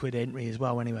 £10 entry as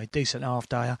well. Anyway, decent half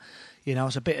dayer. You know,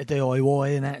 it's a bit of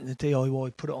DIY, and that the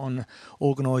DIY put it on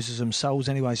organisers themselves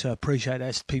anyway, so I appreciate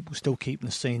that. People still keeping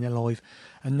the scene alive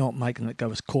and not making it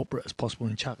go as corporate as possible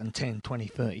and chucking 10, 20,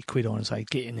 30 quid on and say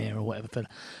get in there or whatever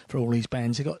for all these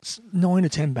bands. They've got 9 or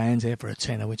 10 bands there for a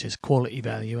tenner, which is quality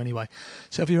value anyway.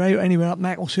 So if you're out anywhere up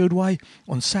Macclesfield way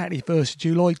on Saturday 1st of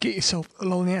July, get yourself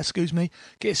along there,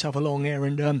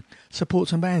 and support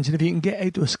some bands. And if you can get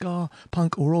out to a ska,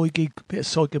 punk or oi gig, bit of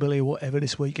psychobilly or whatever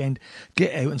this weekend,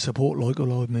 get out and support local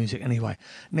live music anyway.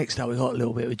 Next up, we've got a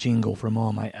little bit of a jingle from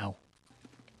our mate Al.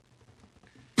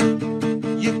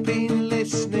 You've been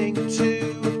listening to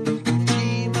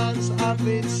G-Man's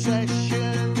Avid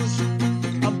Sessions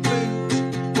on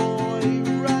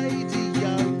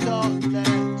bootboyradio.net.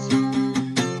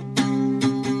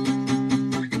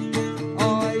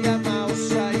 I am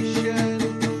Alsatian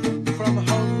from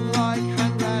home like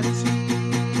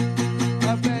Hanratty.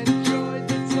 I've enjoyed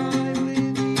the time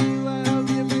with you. I hope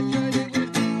you've enjoyed it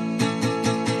with me.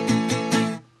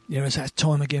 Yeah, it's that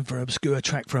time again for an obscure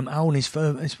track from Al, and it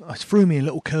threw me a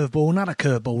little curveball, another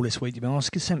curveball this week, to be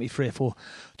honest. He sent me 3 or 4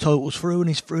 totals through, and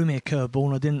he's threw me a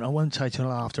curveball, and I won't say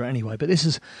till after anyway. But this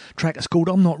is a track that's called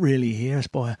I'm Not Really Here. It's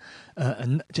by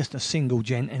just a single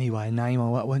gent anyway, a name.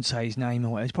 I won't say his name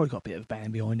or whatever. He's probably got a bit of a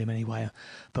band behind him anyway.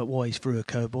 But why he's threw a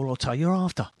curveball, I'll tell you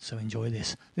after. So enjoy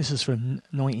this. This is from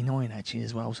 99 actually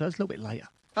as well, so it's a little bit later.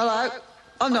 Hello,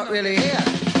 I'm not really here.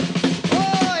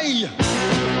 Oi!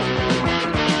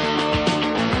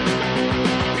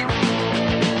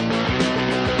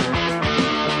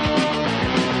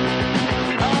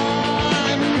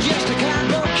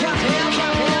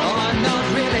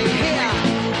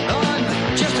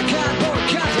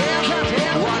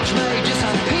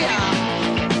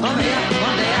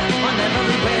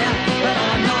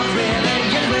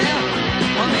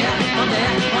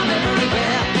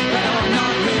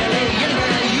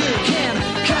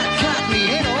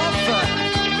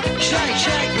 Shake,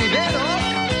 shake.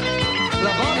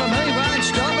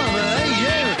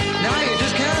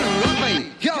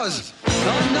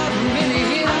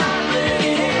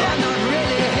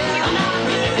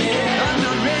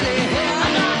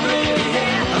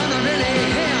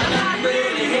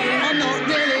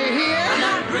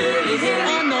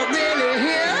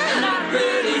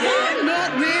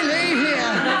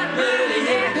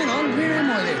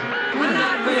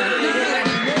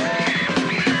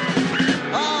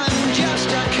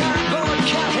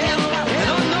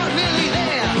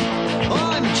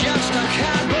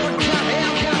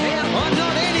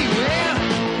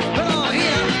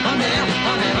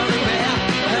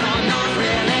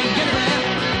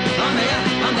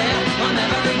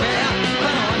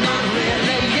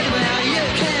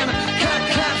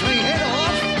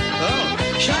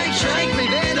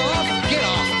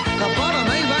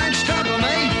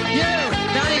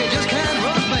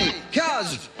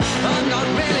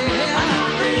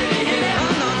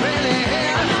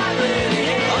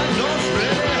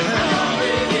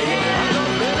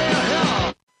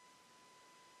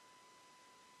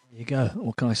 go.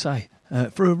 What can I say?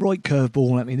 Threw a right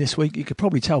curveball at me this week. You could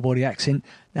probably tell by the accent.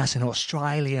 That's an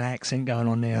Australian accent going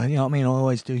on there. You know what I mean? I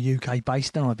always do UK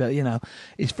based, don't I? But, you know,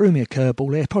 it threw me a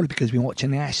curveball there. Probably because we've been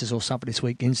watching the Ashes or something this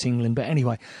week against England. But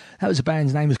anyway, that was a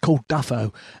band's name. It was called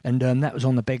Duffo. And that was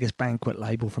on the Beggars Banquet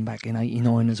label from back in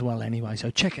 89 as well anyway. So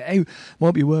check it out.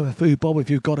 Might be worth a food, Bob, if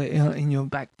you've got it in your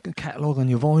back catalogue on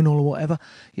your vinyl or whatever.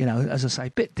 You know, as I say,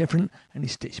 a bit different. And he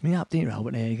stitched me up, didn't you?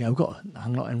 But there you go. We've got a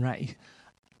hung lot and ratty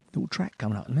little track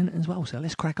coming up in a minute as well. So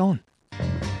let's crack on.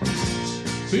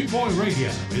 Bootboy Radio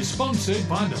is sponsored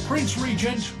by the Prince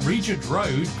Regent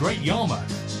Road, Great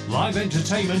Yarmouth. Live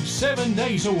entertainment 7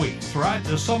 days a week throughout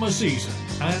the summer season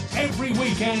and every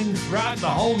weekend throughout the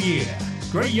whole year.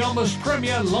 Great Yarmouth's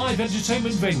premier live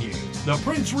entertainment venue, the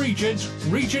Prince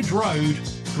Regent Road,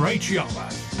 Great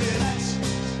Yarmouth.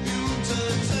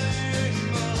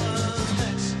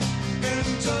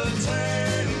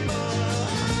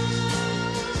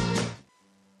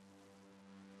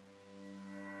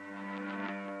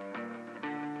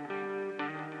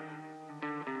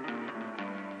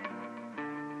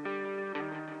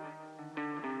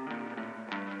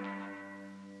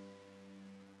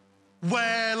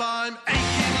 Well, I'm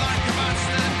aching like a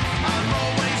bastard. I'm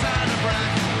always out of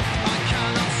breath. I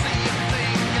cannot see a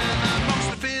thing, and I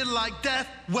mostly feel like death.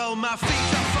 Well, my feet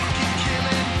are fucking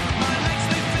killing. My legs,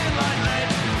 they feel like lead.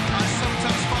 I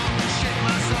sometimes fart and shit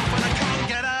myself when I can't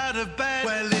get out of bed.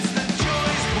 Well, it's the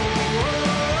joys.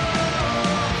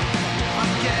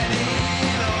 I'm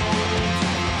getting old.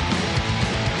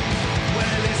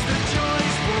 Well, it's the joys.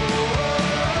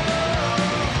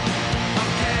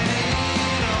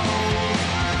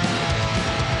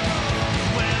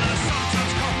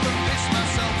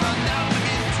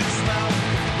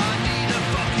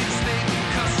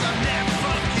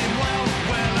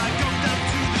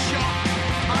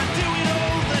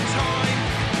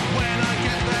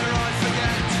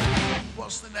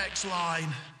 What's the next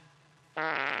line?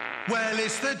 Well,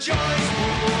 it's the joys.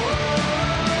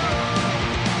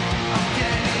 I'm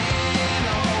getting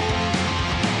old.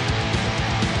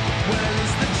 Well,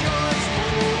 it's the joys.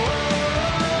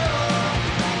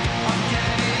 I'm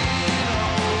getting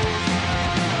old.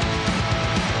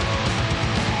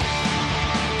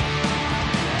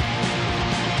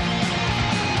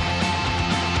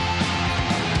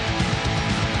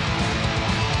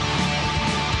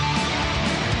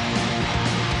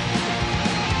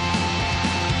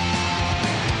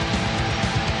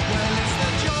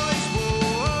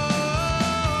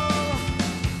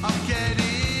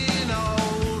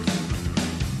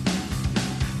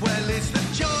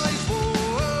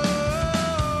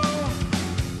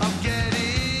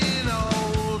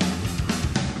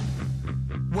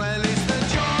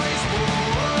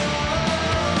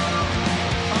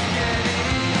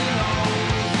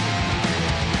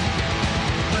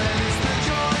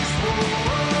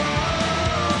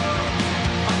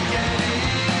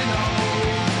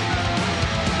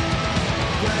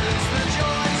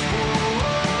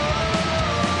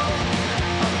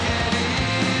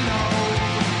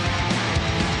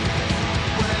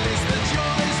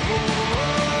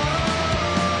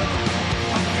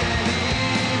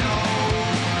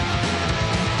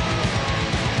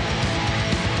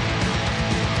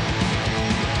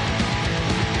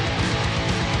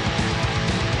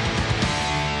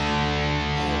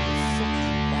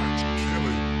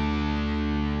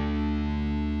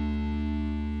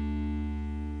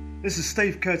 This is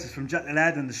Steve Curtis from Jack the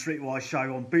Lad and the Streetwise Show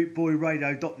on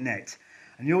bootboyradio.net,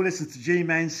 and you're listening to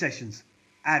G-Man Sessions.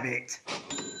 Have it.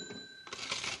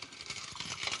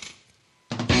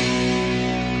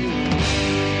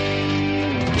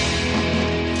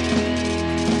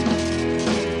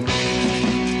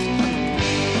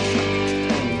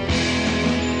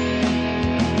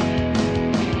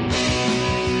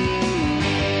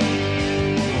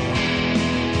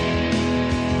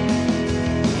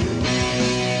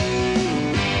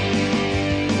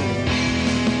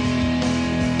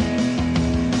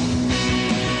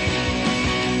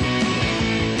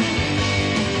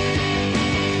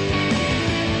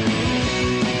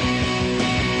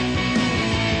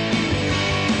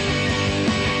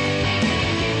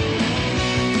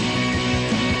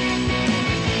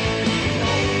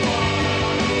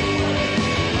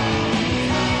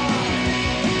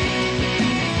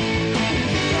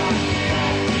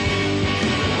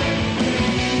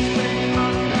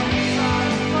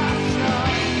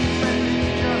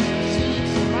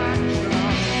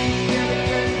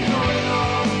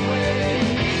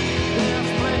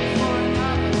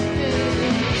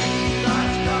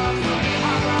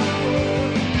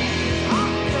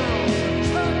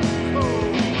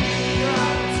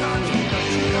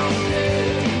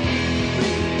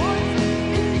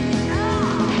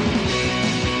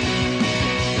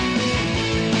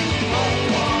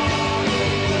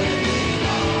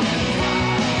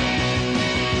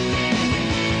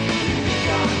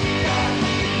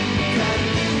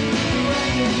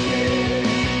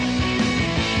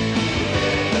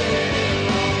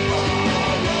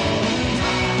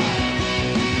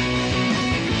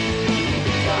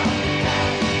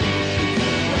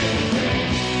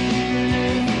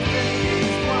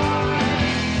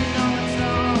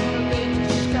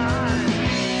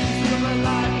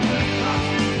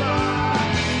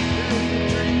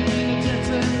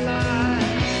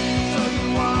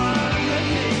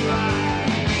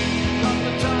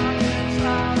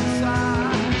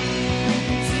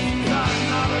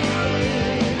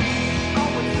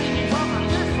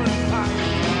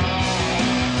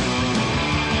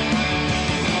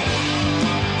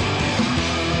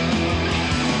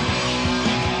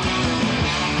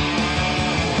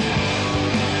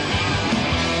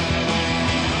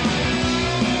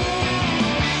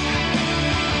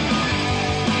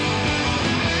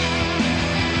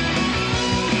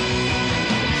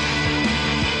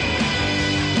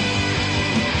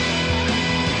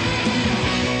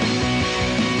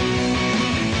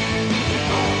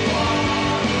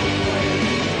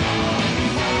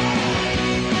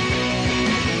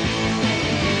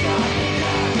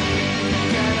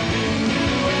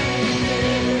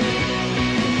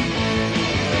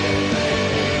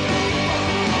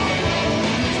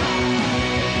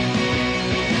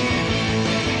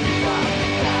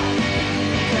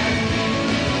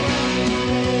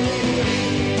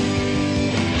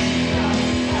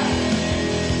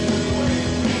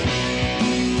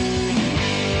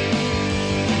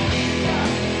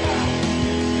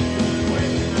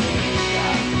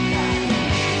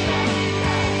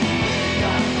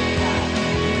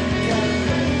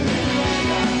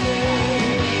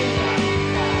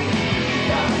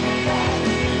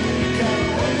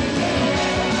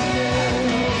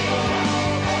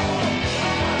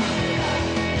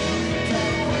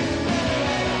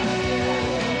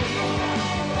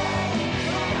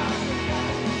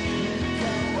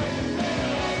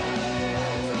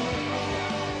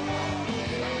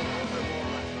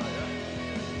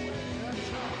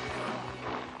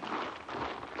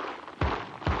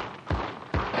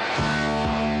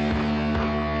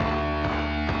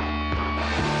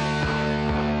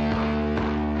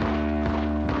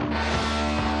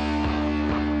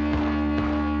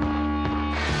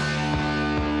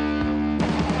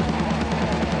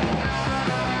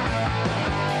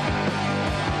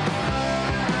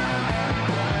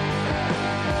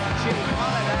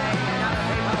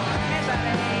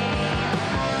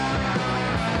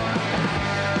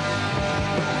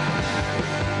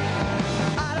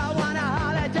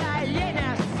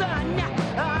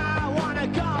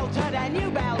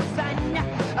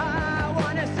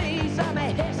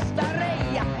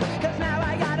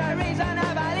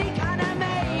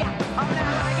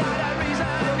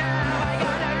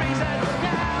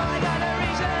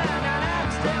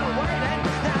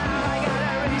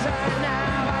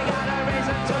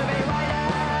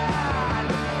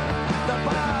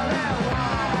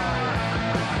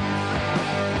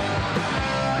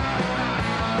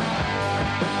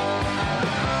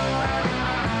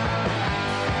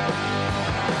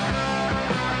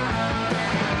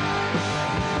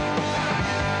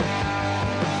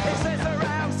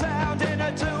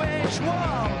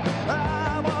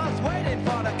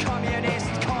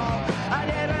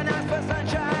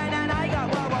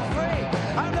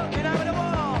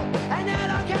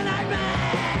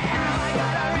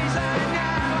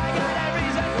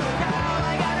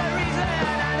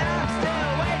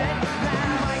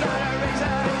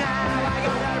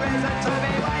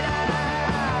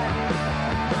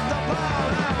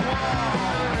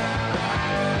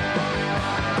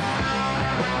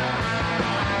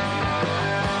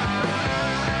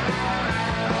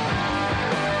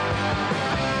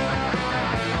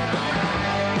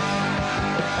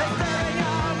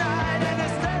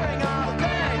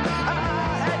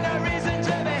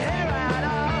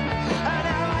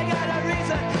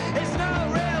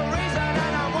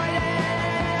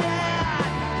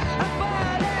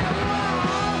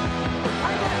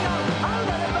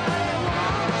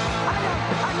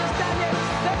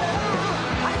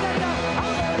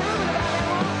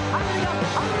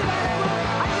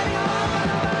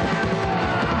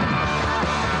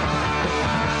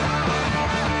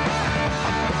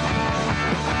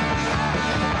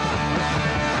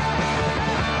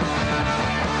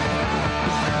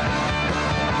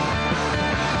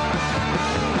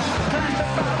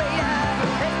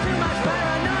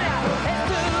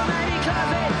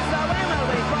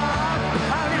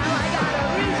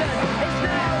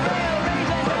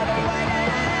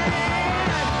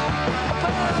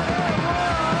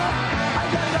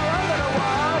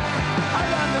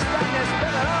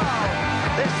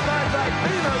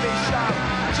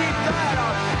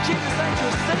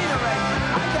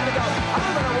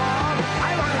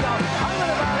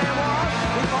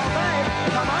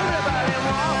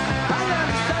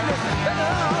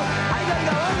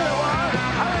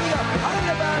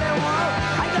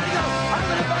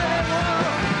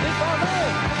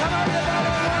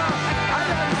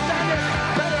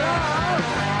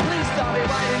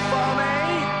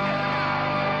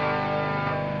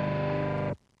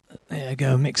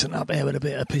 go, mixing up there with a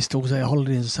bit of Pistols there,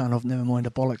 Holiday in the Sun of Never Mind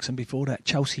the Bollocks, and before that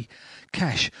Chelsea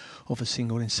Cash off a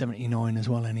single in 79 as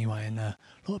well anyway, and a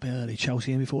little bit early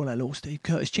Chelsea, and before that little Steve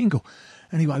Curtis jingle.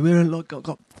 Anyway, we're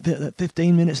got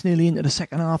 15 minutes nearly into the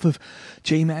second half of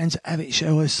G-Man's Have It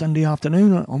Show Sunday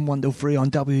afternoon on 1 till 3 on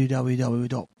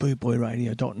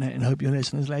www.bootboyradio.net, and hope your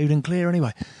listeners loud and clear.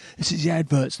 Anyway, this is the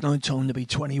adverts, No Time to Be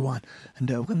 21. And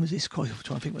when was this? I'm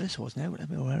trying to think what this was now. I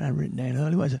had written down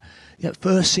earlier. Was it? Yeah,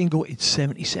 first single in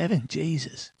 77.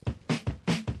 Jesus.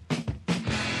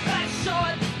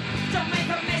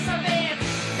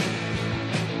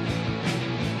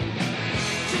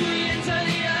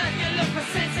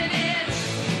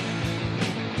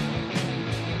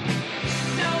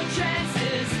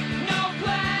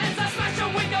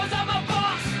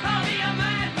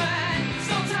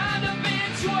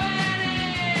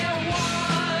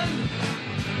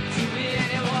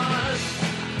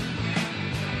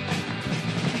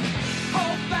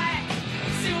 Hold back,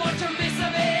 see what you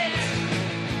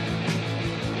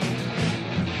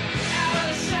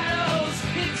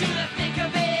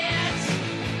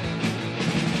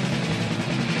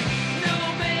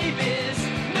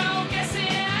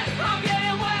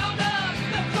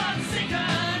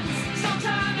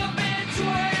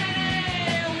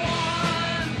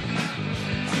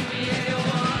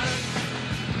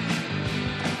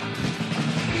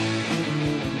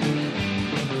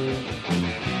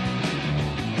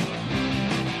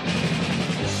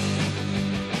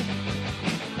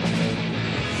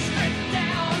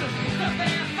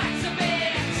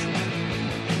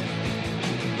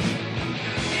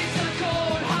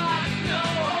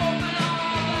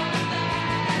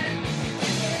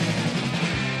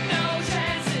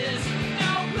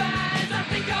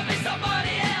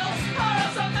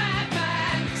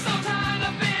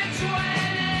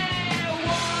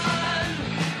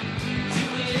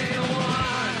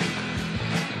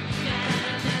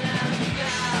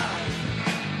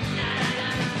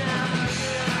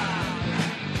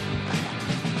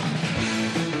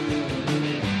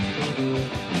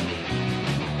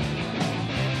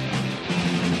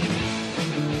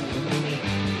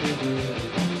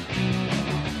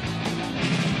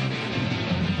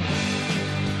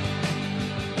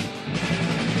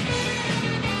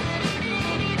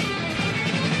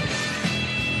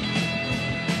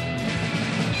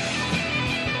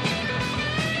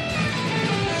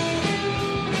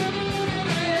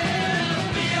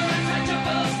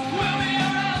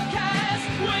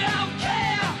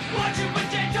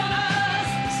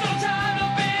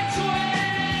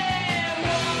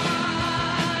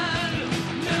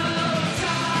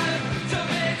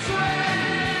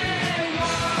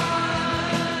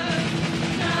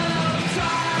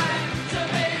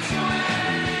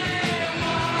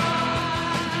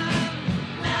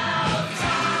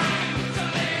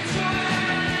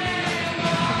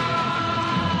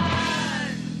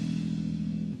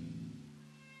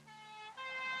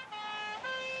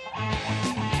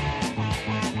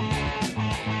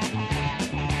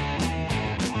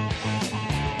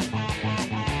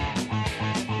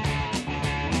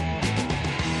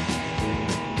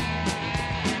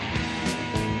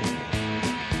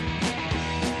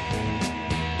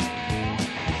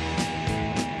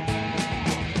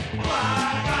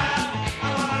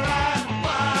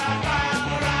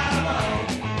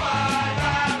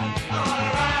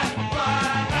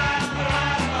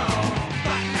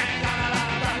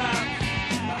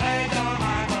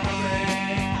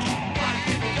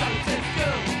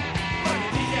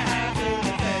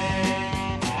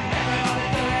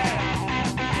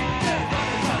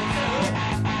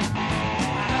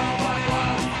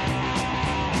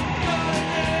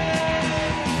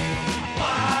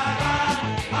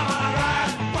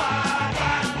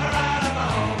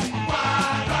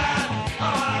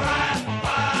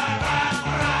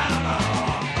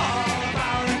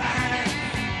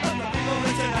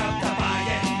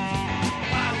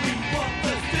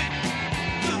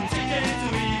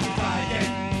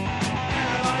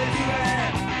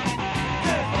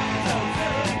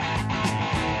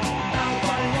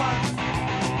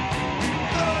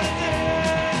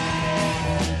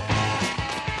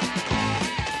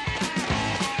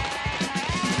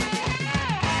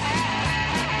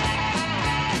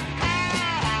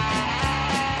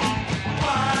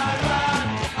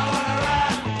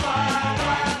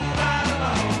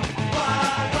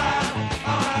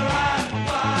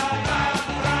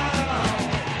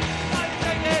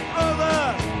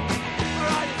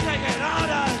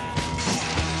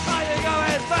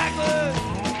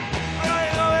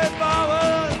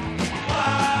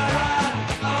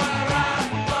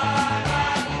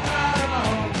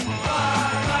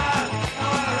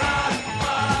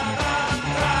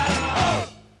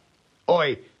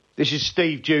This is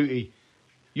Steve Duty.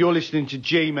 You're listening to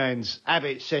G-Man's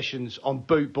Abbott Sessions on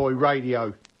Boot Boy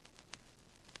Radio.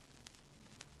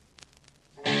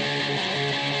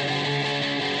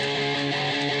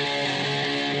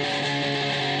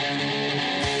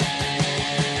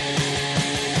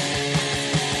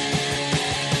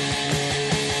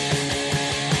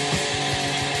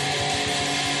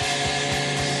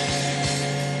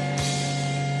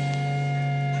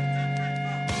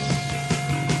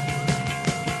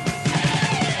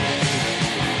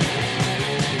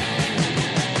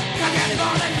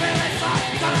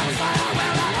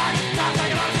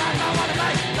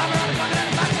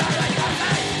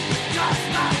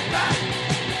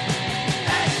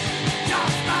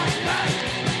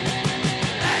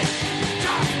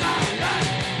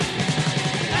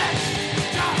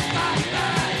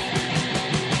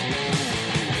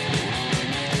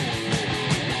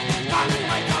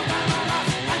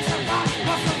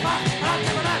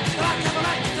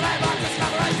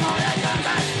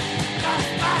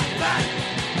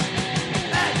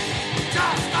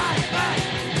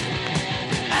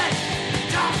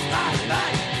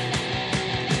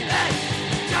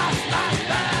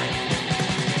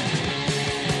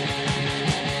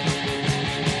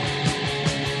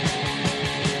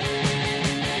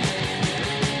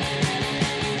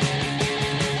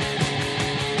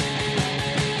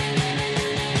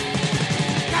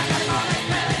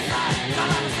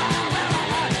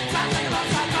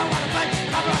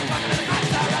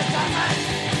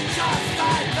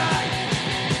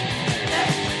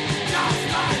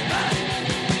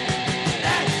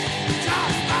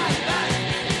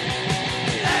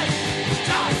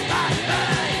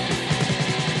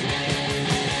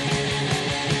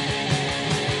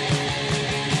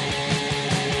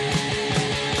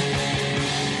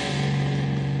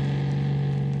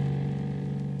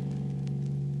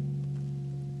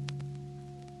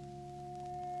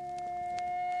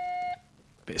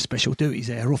 Special duties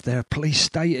there off their Police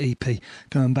State EP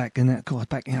going back in that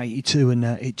back in 82 and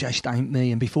It Just Ain't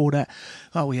Me, and before that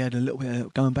we had a little bit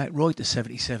of going back right to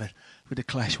 77 with the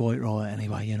Clash White Riot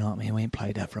anyway, you know what I mean. We ain't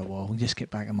played that for a while, we'll just get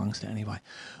back amongst it anyway.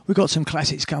 We've got some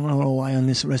classics coming all the way on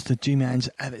this rest of G-Man's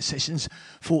Abbott Sessions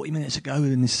 40 minutes ago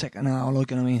in this second hour,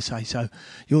 like I mean say. So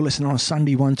you're listening on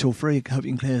Sunday 1 till 3. Hope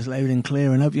you can clear as loud and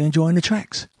clear, and hope you're enjoying the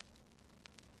tracks.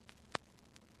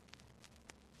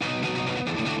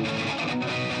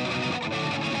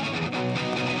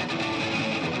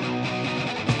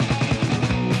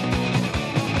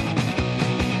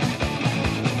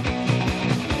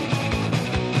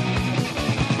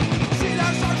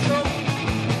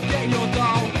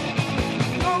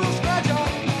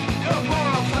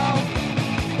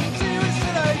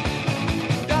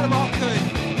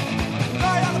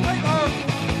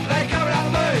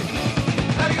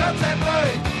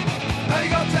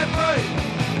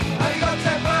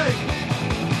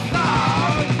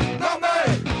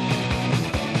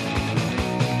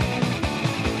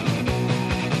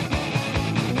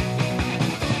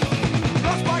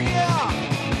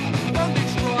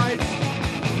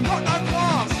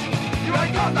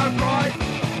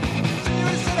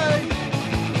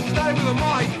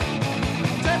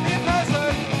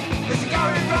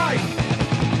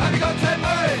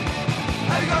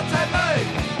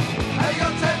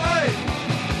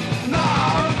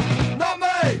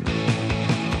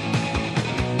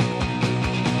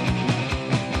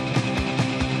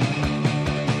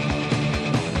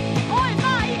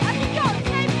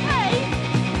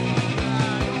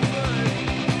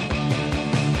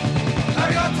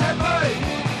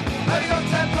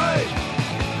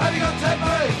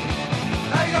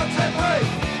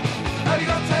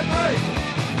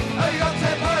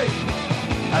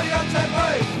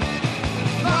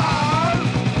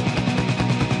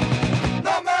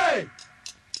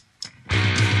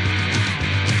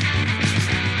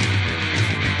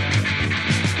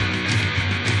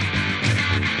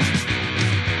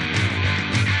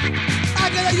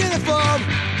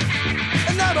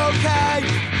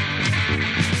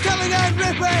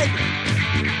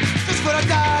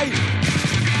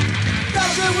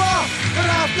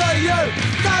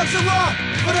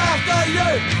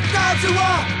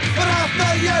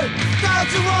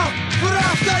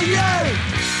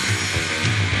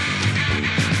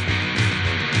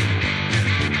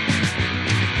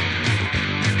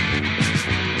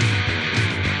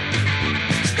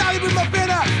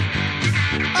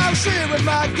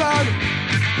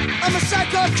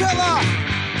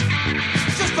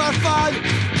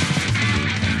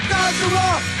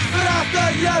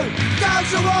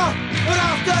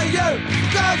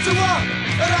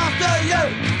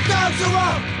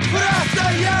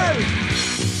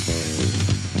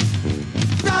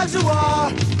 Dogs of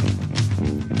war.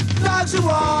 Dogs of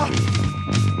war.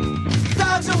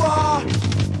 Dogs of war.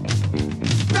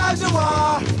 Dogs of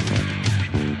war.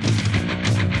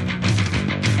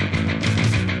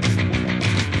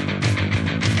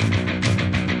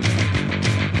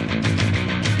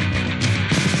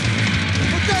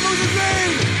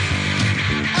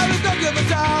 Don't give a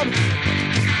damn.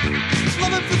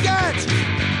 Love and forget.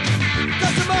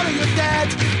 Doesn't matter, you're dead.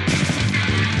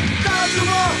 Dogs of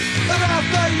war are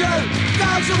after you.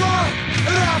 Dogs of war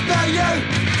are after you.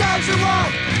 Dogs of war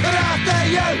are after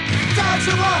you. Dogs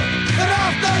of war are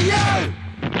after you.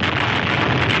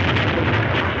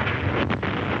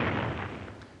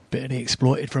 Bit of The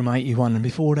Exploited from 81, and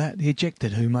before that The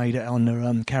Ejected, who made it on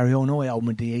the Carry On Oi album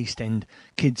with the East End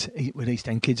Kids, and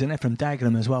they're from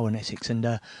Dagenham as well in Essex, and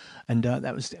that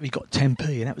was, we got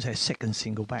 10p, and that was their second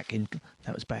single back in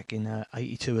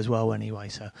 82 as well anyway.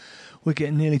 So we're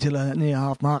getting nearly to the near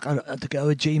half mark to go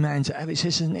with G-Man's Avid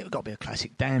Sisters, and it's got to be a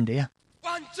classic Damned here.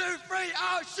 1, 2, 3,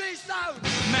 oh, she's so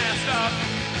messed up.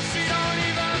 She don't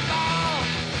even fall.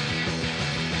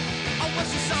 Oh, but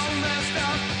she's so messed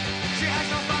up. She has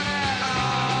no fun at all.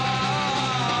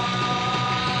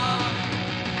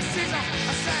 She's a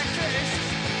sad case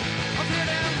of hit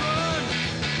and run.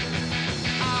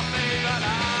 I think that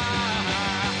I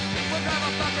would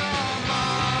never fuck her on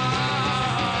mine.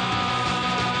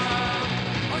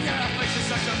 Oh yeah, I think she's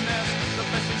such a mess. The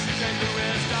best thing she can do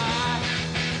is die.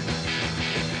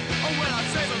 Oh, when I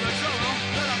save her the trouble,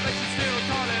 then I think she still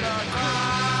call it a crime.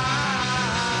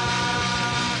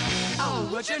 Oh,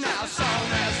 but you're now so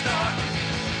messed up.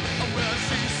 Oh, well,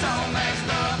 she's so messed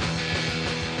up.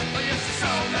 Oh, yes, she's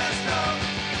so messed up.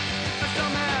 She's so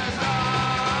messed up.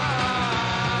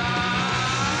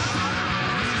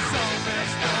 She's so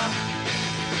messed up.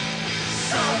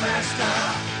 So messed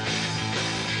up.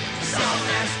 So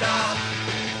messed up.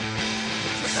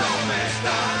 She's so messed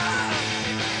up.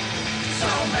 So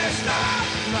messed up.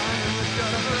 Lying in the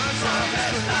gutter, so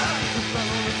messed up.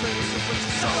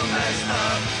 So messed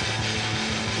up.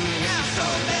 Yeah, so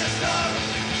messed up.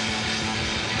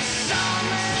 So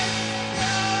messed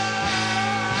up.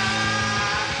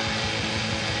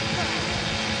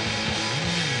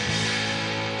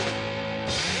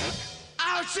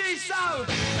 Oh, she's so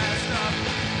messed up.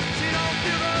 She don't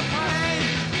feel the pain.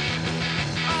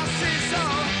 Oh, she's so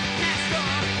messed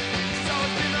up. So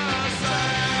innocent.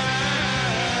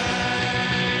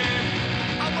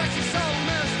 Oh, but she's so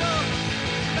messed up.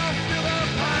 Don't feel the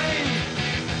pain.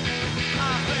 I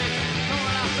think, know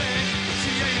what I think. She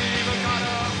ain't even got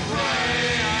a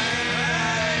brain.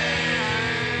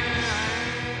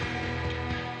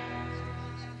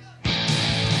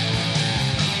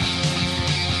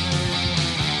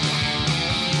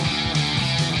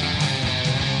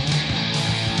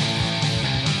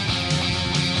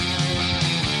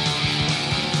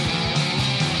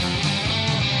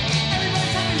 Everybody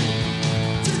tell me,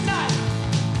 tonight,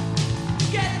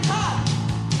 getting hot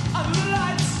under the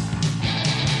lights.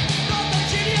 Got the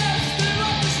genius to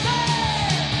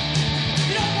understand.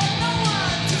 You don't want no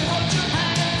one to hold your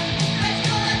hand. Let's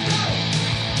go, let's go.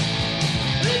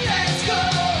 Let's go.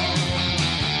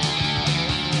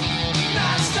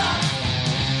 Non-stop.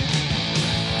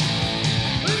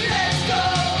 Let's go.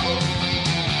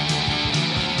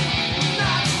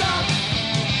 Non-stop.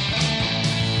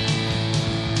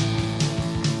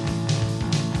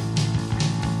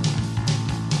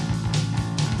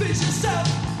 Please yourself.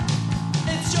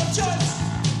 It's your choice.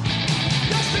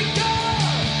 Just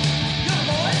become your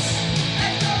voice.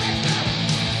 Let's go, let's go.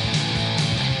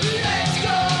 Let's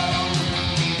go.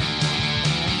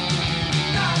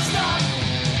 Non-stop.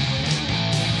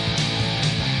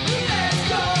 Let's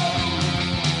go.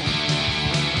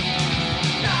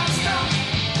 Non-stop.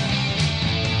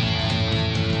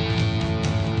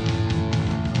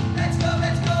 Let's go,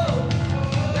 let's go.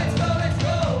 Let's go, let's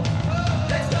go.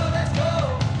 Let's go, let's go.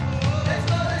 Let's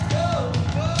go, let's go.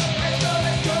 Let's go,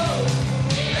 let's go.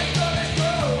 Let's go, let's go.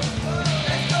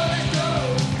 Let's go, let's go.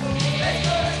 Let's go,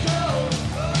 let's go.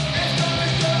 Let's go,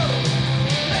 let's go.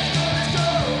 Let's go, let's go.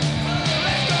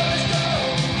 Let's go, let's go.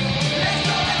 Let's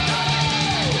go, let's go.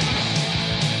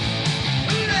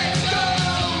 Let's go.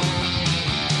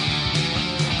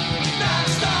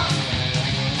 Non-stop.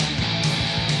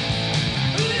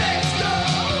 Let's go.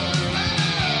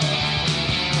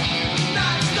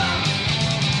 Non-stop.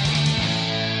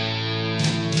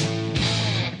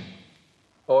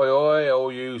 Oi, oi,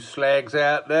 all you slags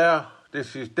out there.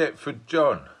 This is Deptford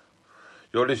John.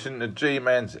 You're listening to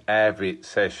G-Man's Avid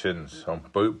Sessions on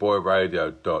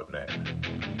bootboyradio.net.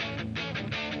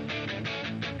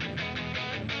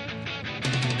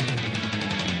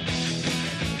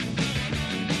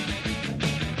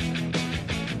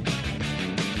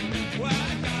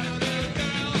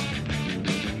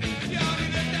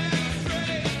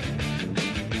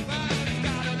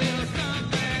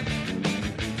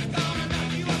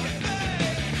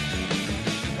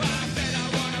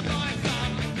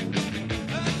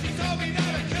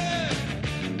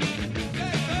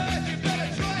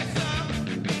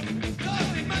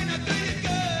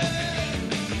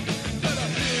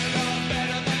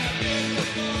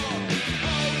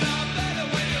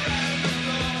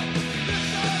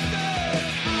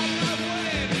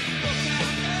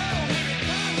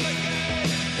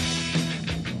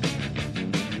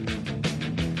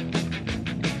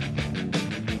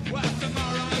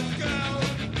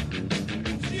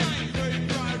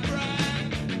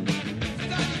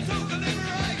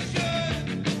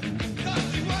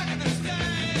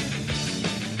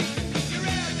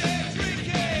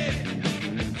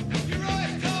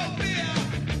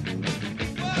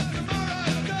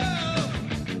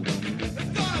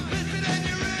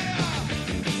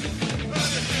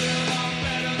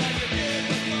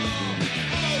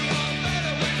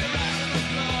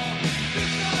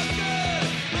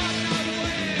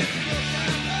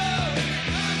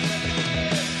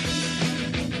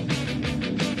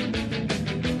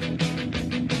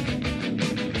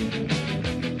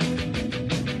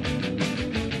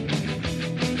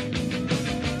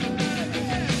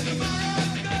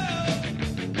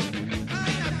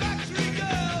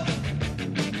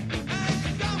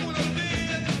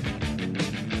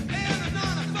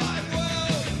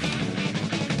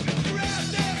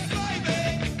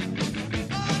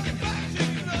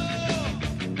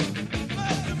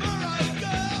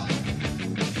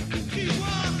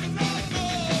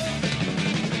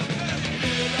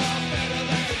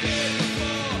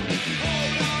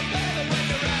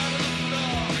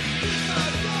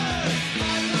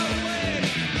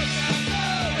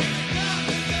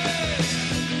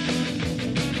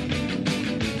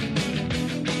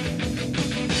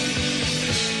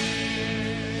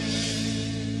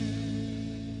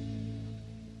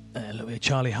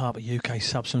 Charlie Harper, UK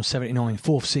Subs from 79,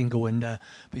 fourth single, and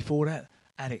before that,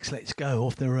 Addicts Let's Go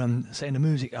off their Sound of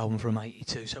Music album from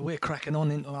 82. So we're cracking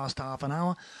on in the last half an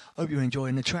hour. Hope you're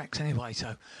enjoying the tracks anyway,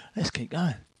 so let's keep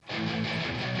going.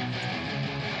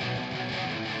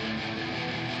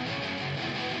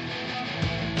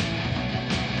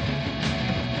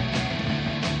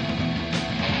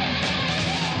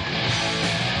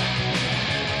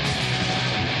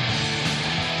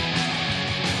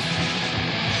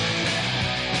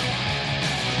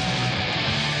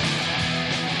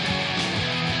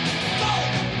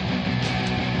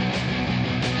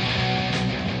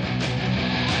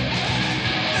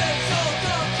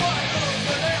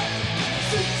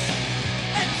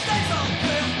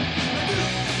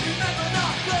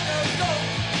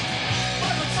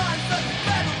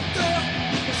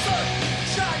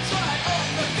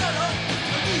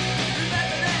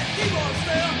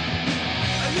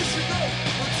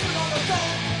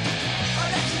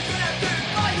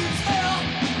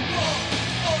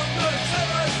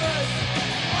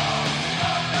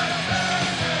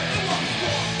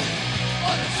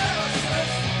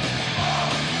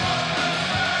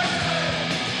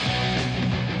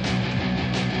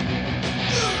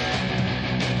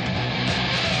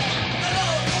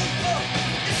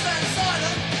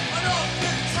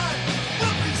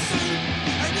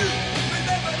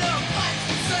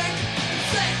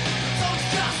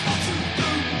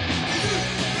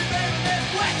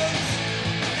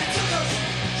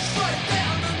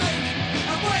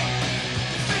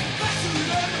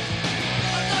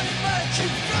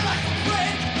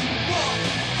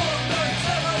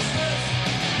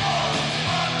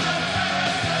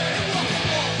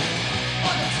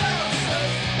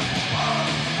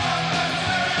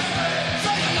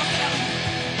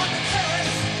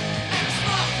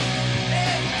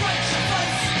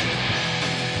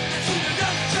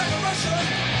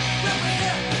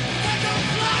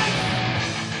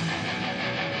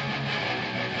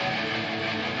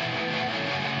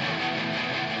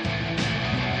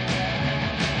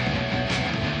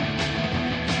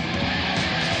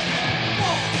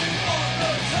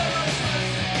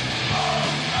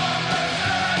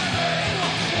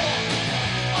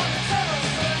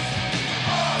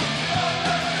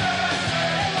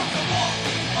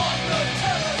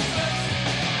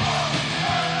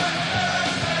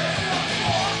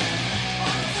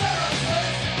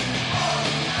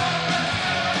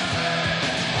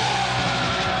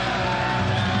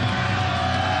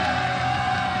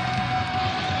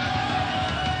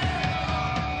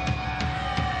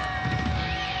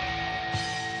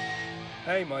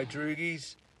 Hey my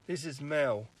droogies, this is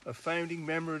Mel, a founding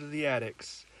member of the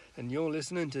Addicts, and you're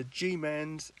listening to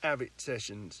G-Man's Avid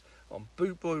Sessions on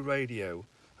Bootboy Radio,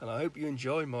 and I hope you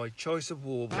enjoy my choice of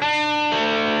warble.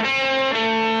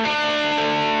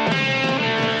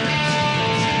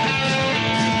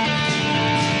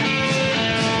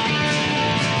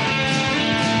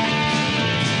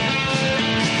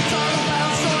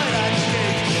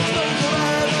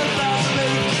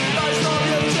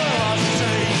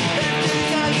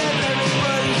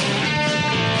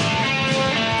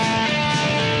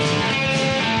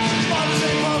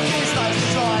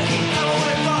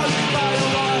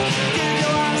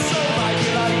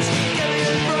 Give me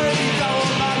a break, go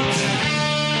on, mate.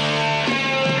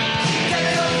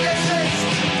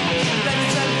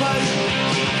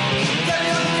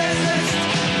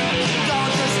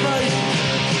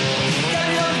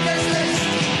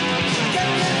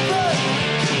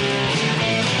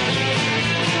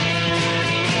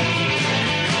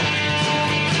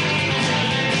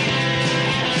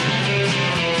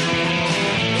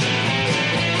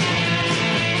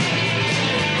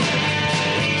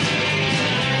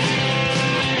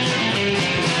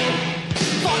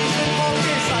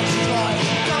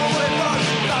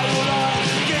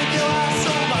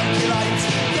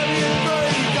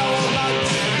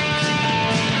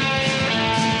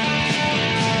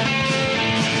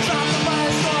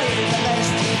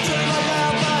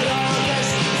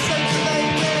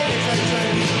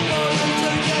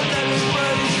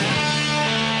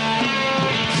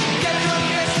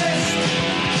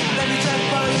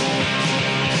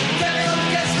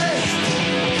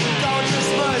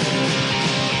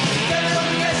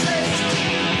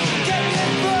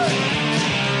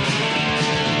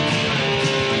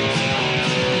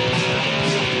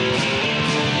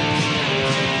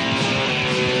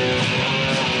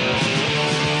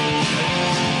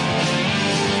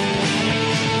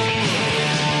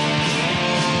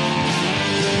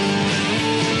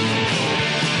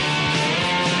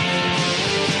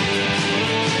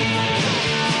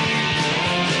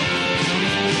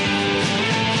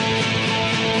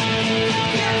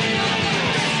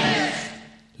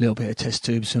 little bit of Test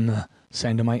Tubes from the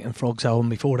Sound of Mate and Frogs album.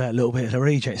 Before that, a little bit of the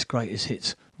Rejects Greatest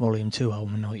Hits Volume 2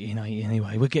 album in 1980.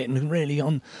 Anyway, we're getting really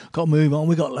on. Got to move on.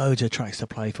 We've got loads of tracks to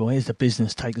play for. Here's the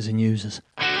Business Takers and Users.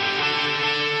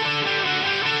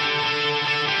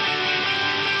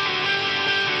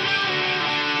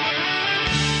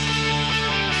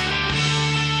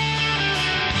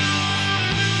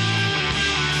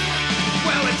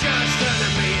 Well, it just turned to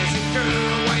me as you threw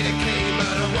away the key.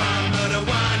 Murder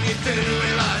one, you do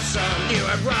it like son. You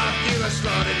had robbed, you had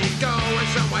slaughtered, you're going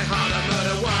some way harder.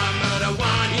 Murder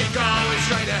one, you're going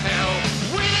straight to hell.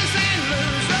 Winners and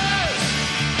losers,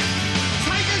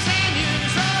 takers and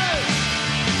users.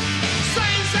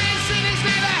 Saints and sinners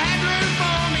never had room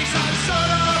for me, so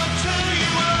sort of to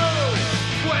you all.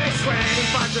 Well, it's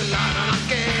 25 July and I'm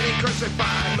getting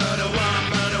crucified. Murder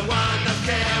one, don't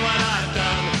care what I've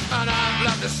done. And I've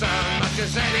loved the sun much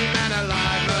as any man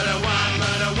alive. Murder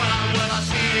one, will I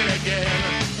see it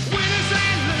again? Winners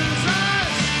and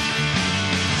losers,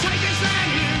 takers and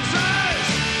users.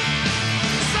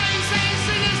 Saints and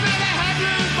sinners never had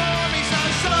room for me, so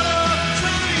sort of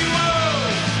to you all.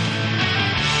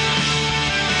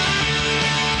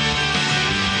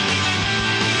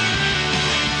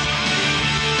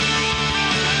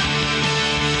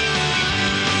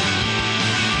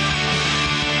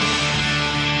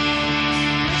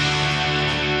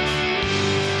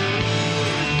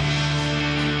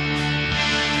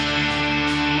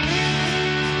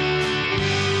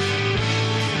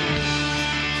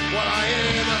 Well, I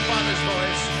hear my father's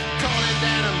voice calling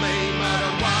down on me.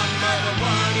 Murder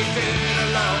one, you did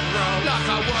a lot wrong. Like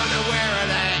I wonder where are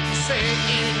they sitting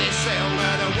in this cell.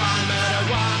 Murder one,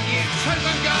 you took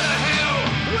and go to hell.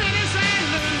 Winners and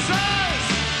losers,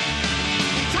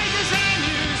 takers and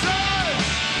users.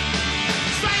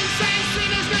 Saints and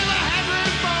sinners never had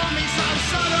room for me, so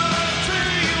sort of to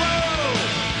you all.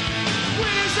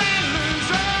 Winners and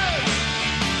losers,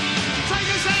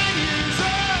 takers and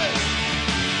users.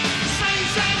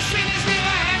 Saints and sinners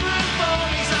never had room for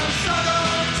me, so sort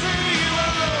of to you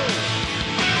all.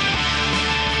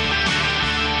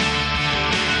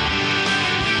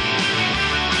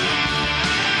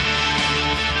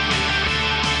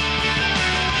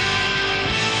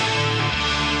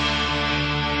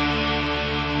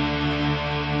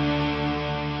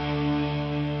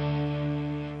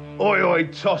 Oi, oi,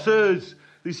 tossers!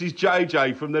 This is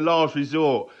JJ from The Last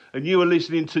Resort, and you are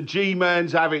listening to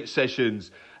G-Man's Have It Sessions.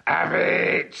 Have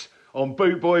it! On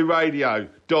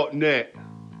bootboyradio.net.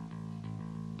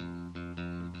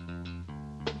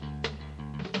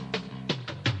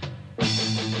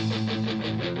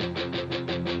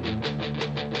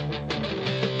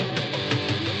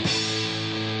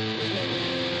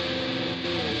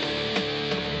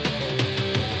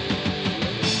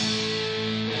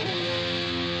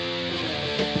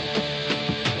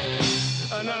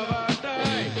 Another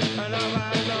day,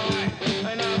 another night,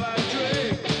 another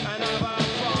drink, another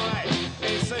fight.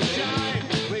 It's a shame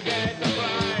we get the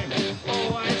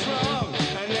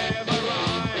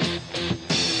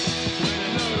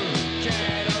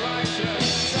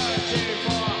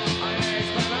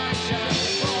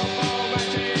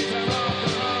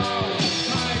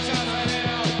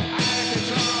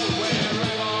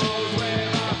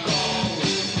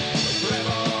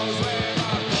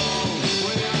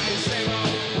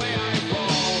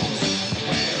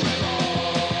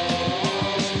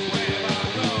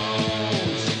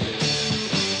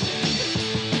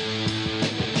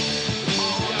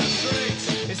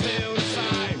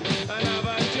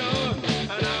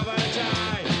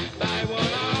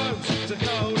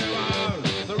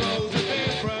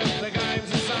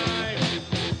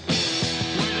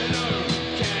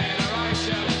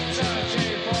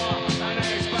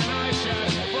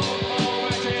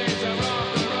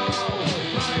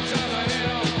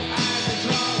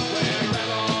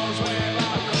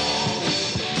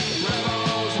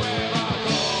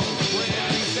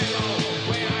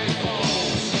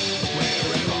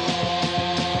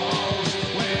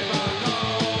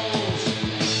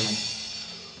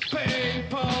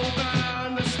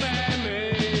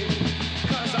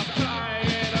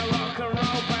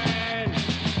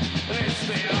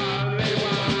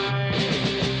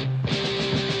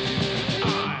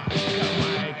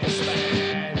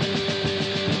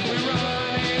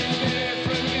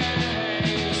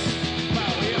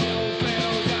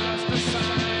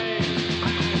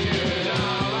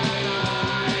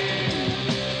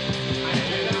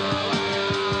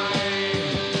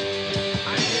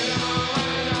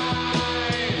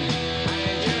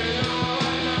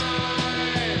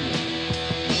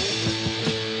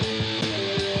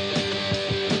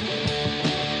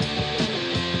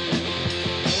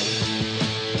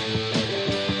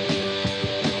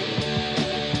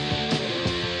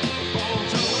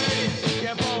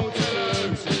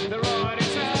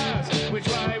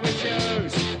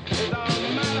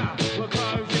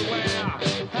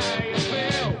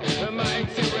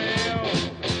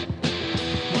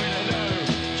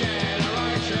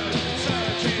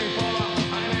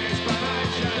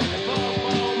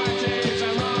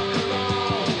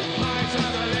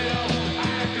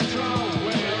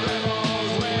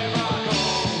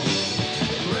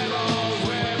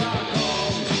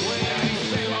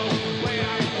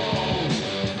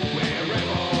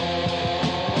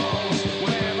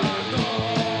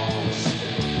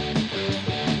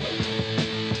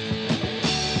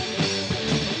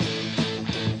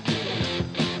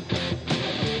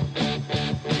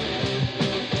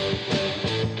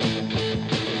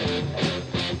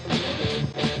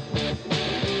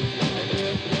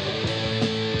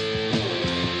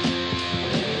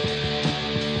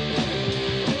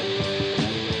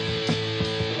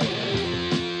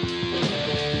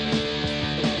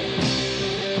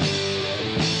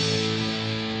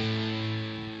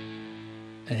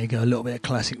There you go, a little bit of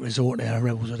classic resort there.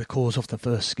 Rebels of the Cause off the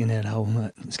first Skinhead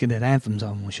Anthems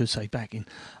album, I should say, back in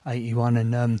 81.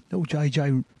 And little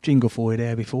JJ jingle for you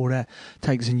there before that.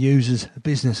 Takers and Users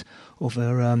Business off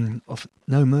her off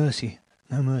No Mercy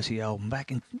album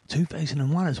back in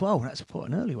 2001 as well. That's quite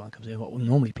an early one, comes in what we're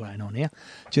normally playing on here.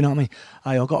 Do you know what I mean?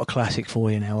 Hey, I've got a classic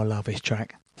for you now. I love this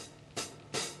track.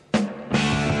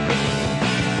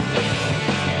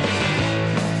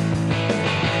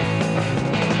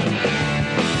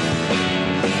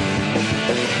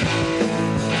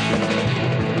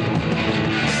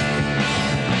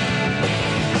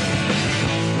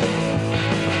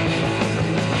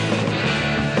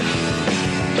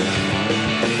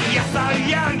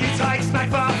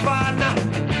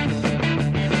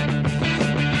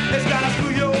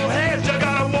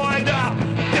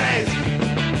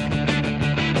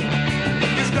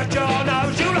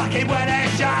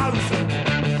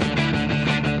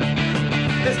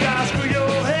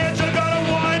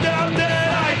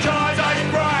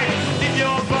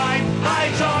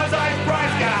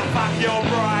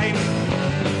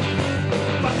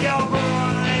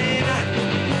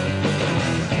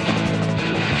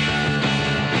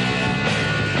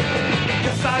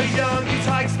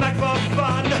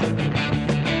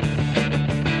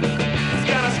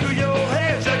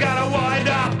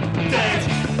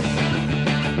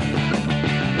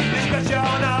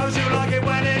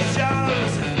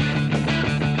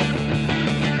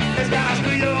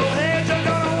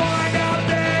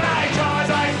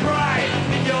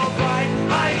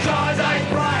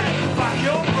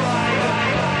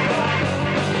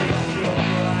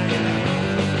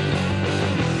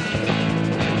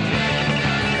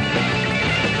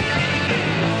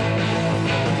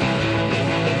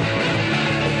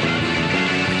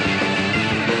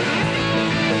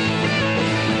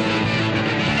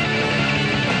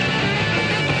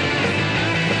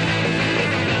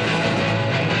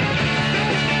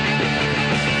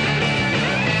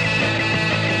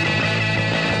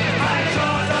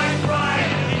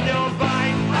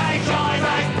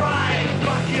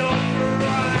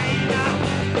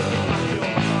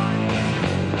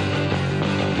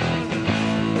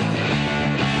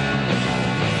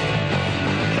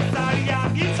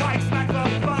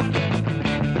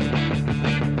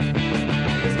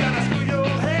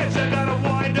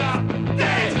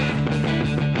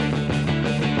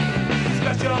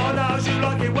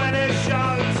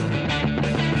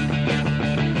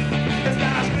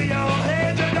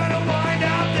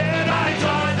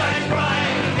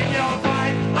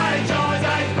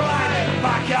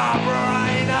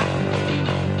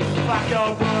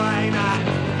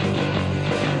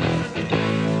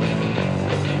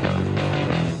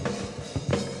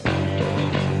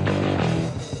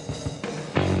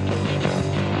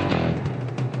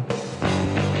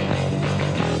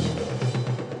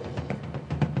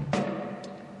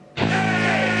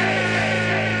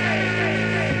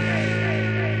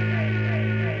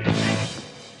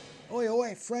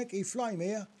 Frankie Flame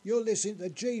here. You're listening to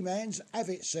G-Man's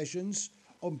Avid Sessions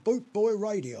on Boot Boy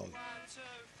Radio.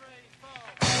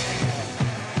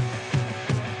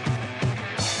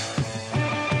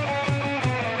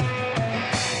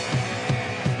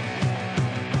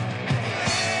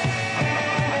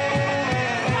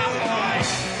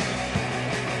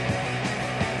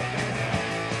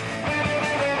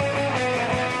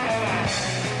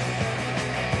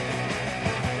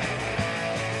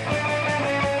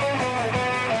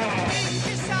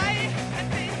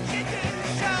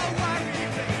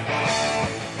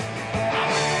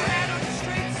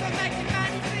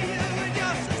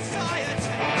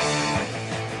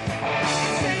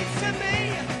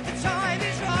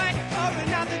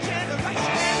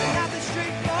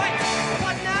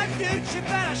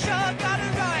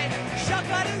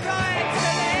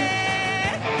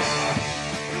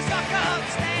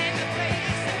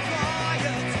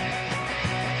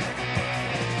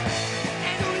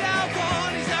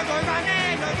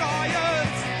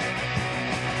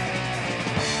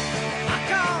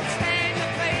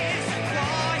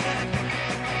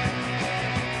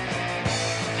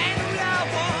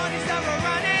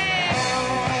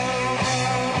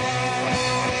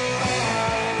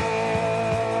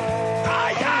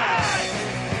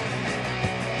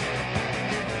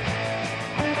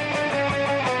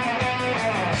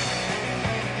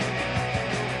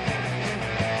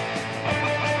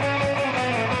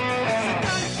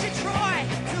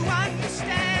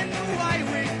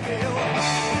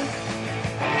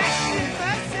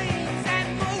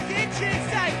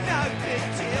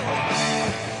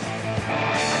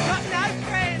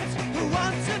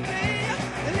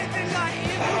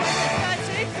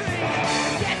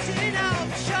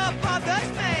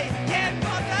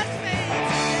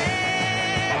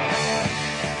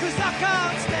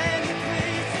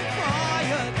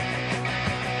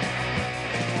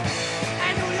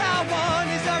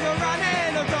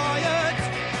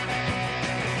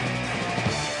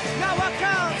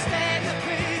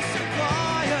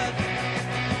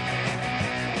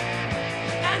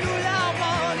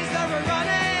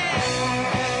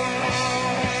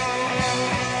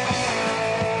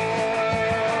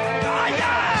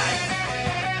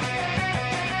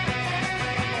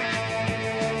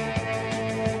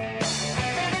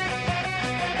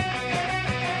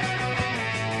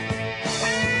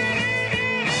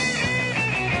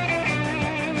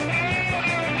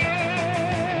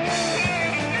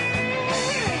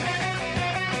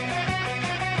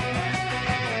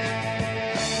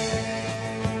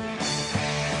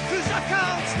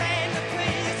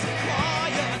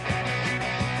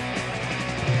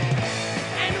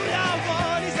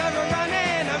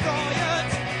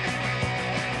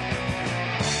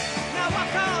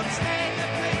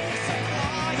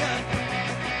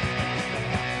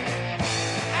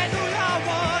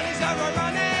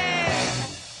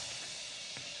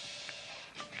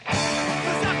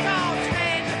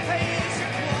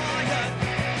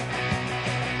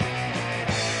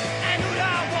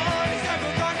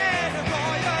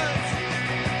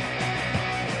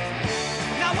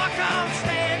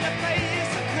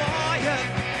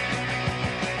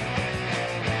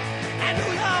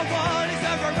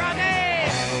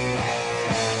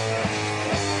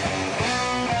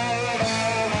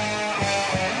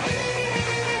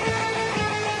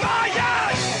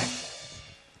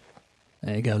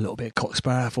 you go, a little bit of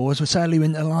Cockspur for us. We're sadly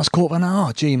into the last quarter of an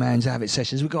hour. G-Man's Avid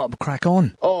Sessions. We've got to crack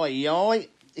on. Oi, oi.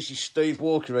 This is Steve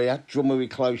Walker here, drummer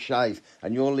with Close Shave,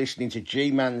 and you're listening to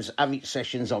G-Man's Avid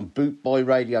Sessions on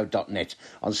bootboyradio.net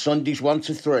on Sundays 1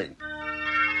 to 3.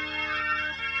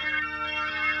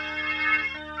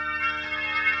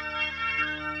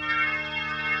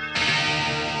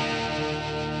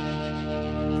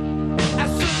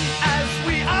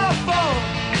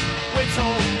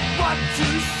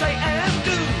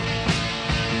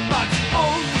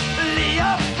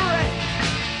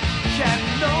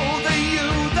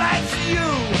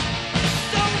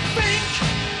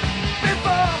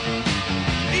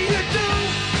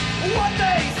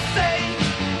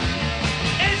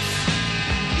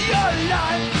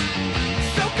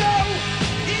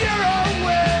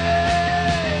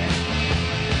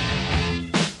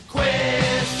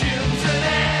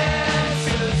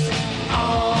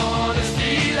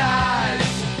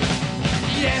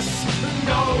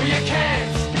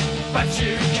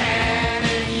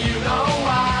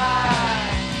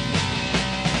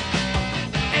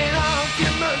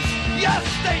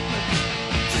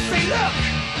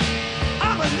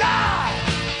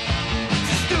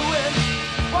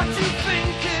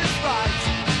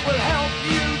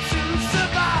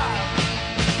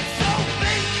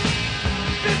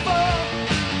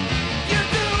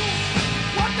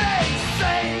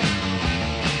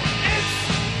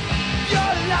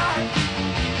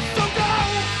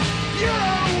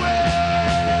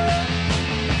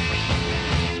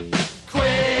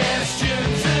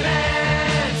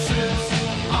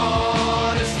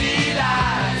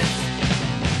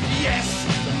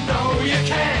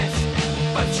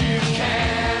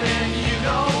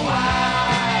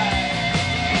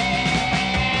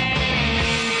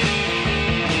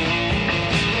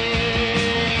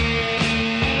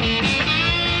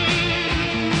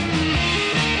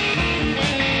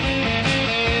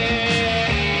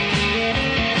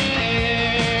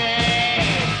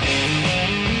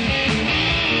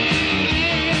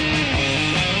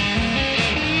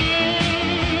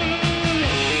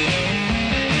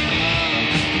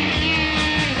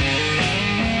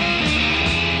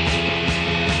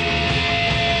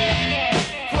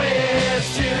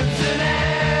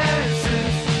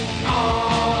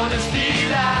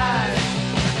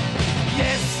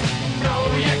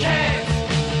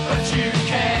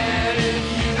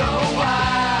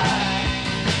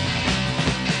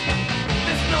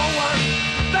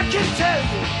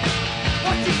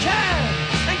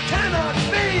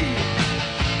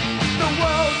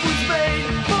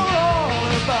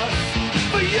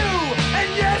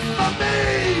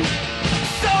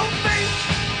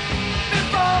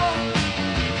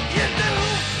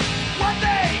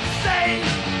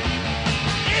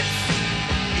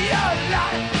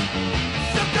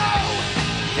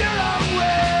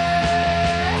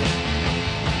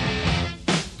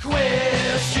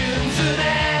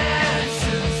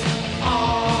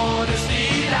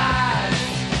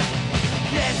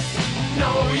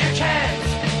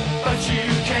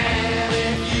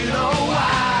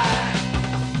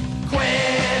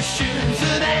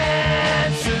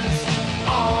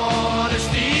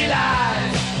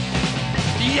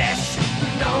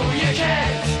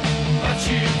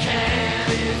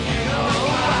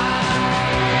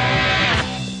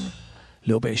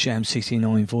 Little bit of Sham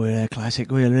 69 for you there,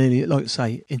 classic. We're really, like I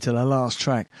say, into the last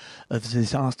track of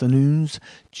this afternoon's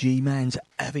G-Man's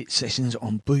Avid Sessions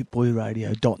on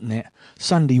bootboyradio.net,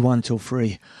 Sunday 1 till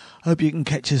 3. Hope you can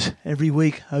catch us every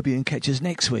week. Hope you can catch us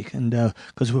next week. And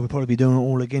because we'll probably be doing it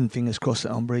all again, fingers crossed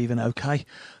that I'm breathing okay.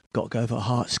 Got to go for a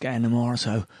heart scan tomorrow,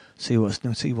 so see what's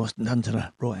done to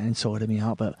the right hand side of my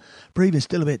heart. But breathing's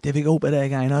still a bit difficult, but there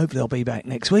again, hopefully I'll be back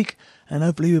next week, and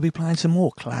hopefully we'll be playing some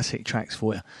more classic tracks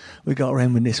for you. We got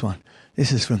around with this one.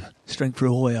 This is from Strength for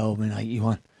Ahoy album in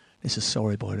 '81. This is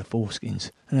Sorry by the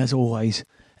Foreskins. And as always,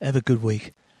 have a good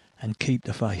week and keep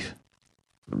the faith.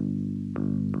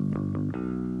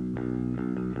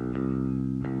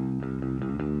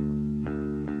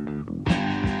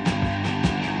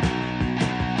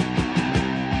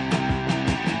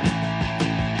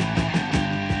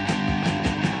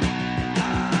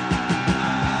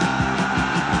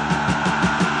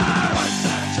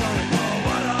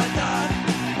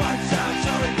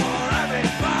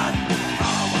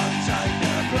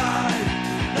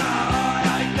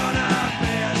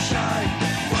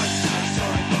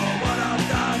 Sorry for what I've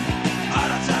done.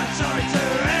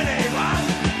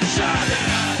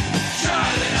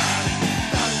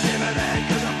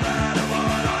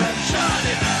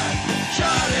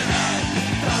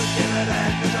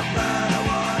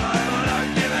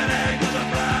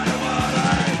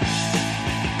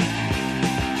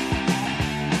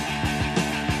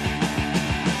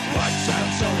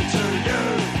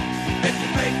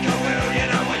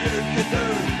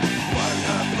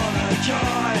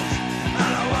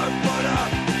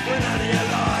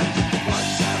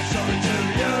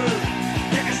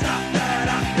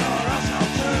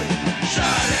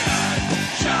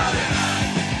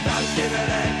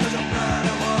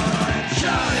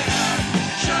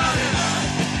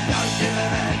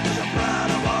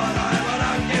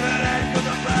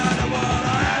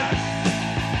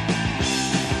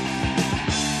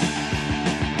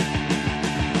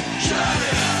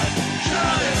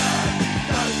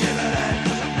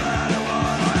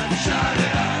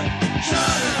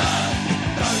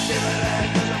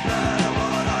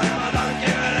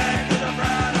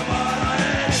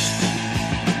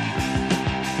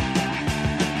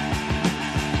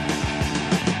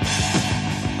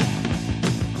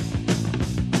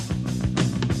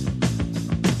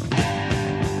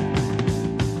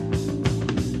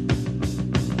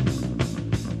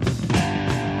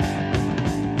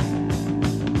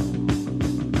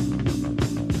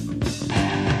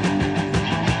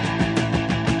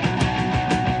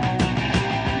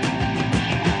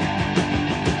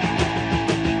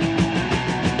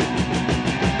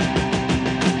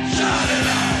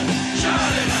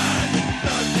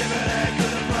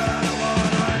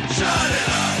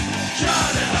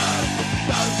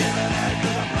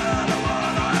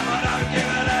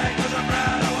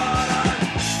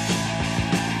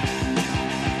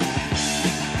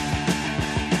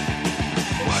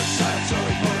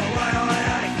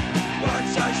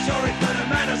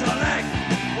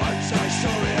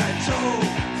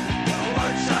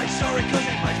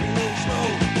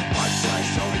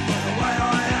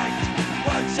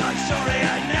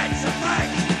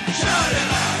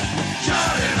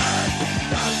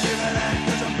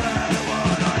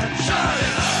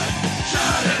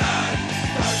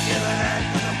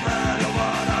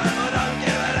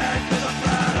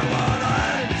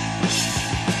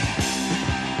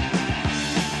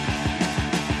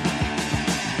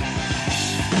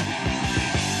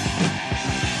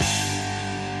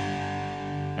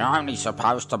 only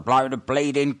supposed to blow the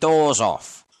bleeding doors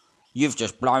off. You've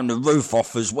just blown the roof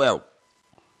off as well.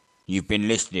 You've been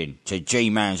listening to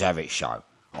G-Man's Have It Show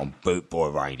on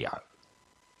Bootboy Radio.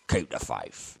 Keep the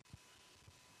faith.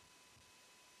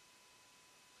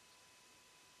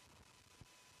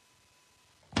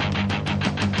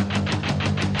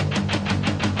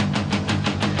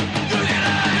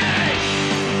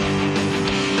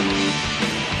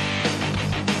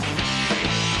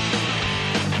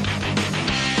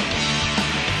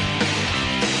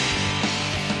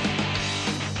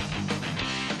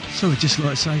 So we'd just like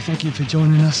to say thank you for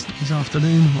joining us this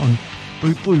afternoon on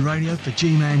Bootboy Radio for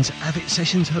G-Man's Avid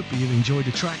Sessions. Hope you've enjoyed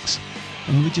the tracks.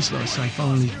 And we'd just like to say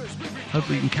finally,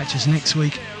 hopefully you can catch us next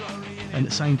week. And at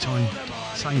the same time,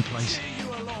 same place,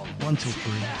 1 till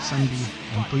 3, Sunday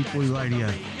on Bootboy Radio.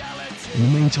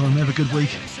 In the meantime, have a good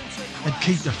week and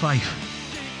keep the faith.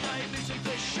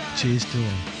 Cheers to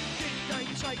all.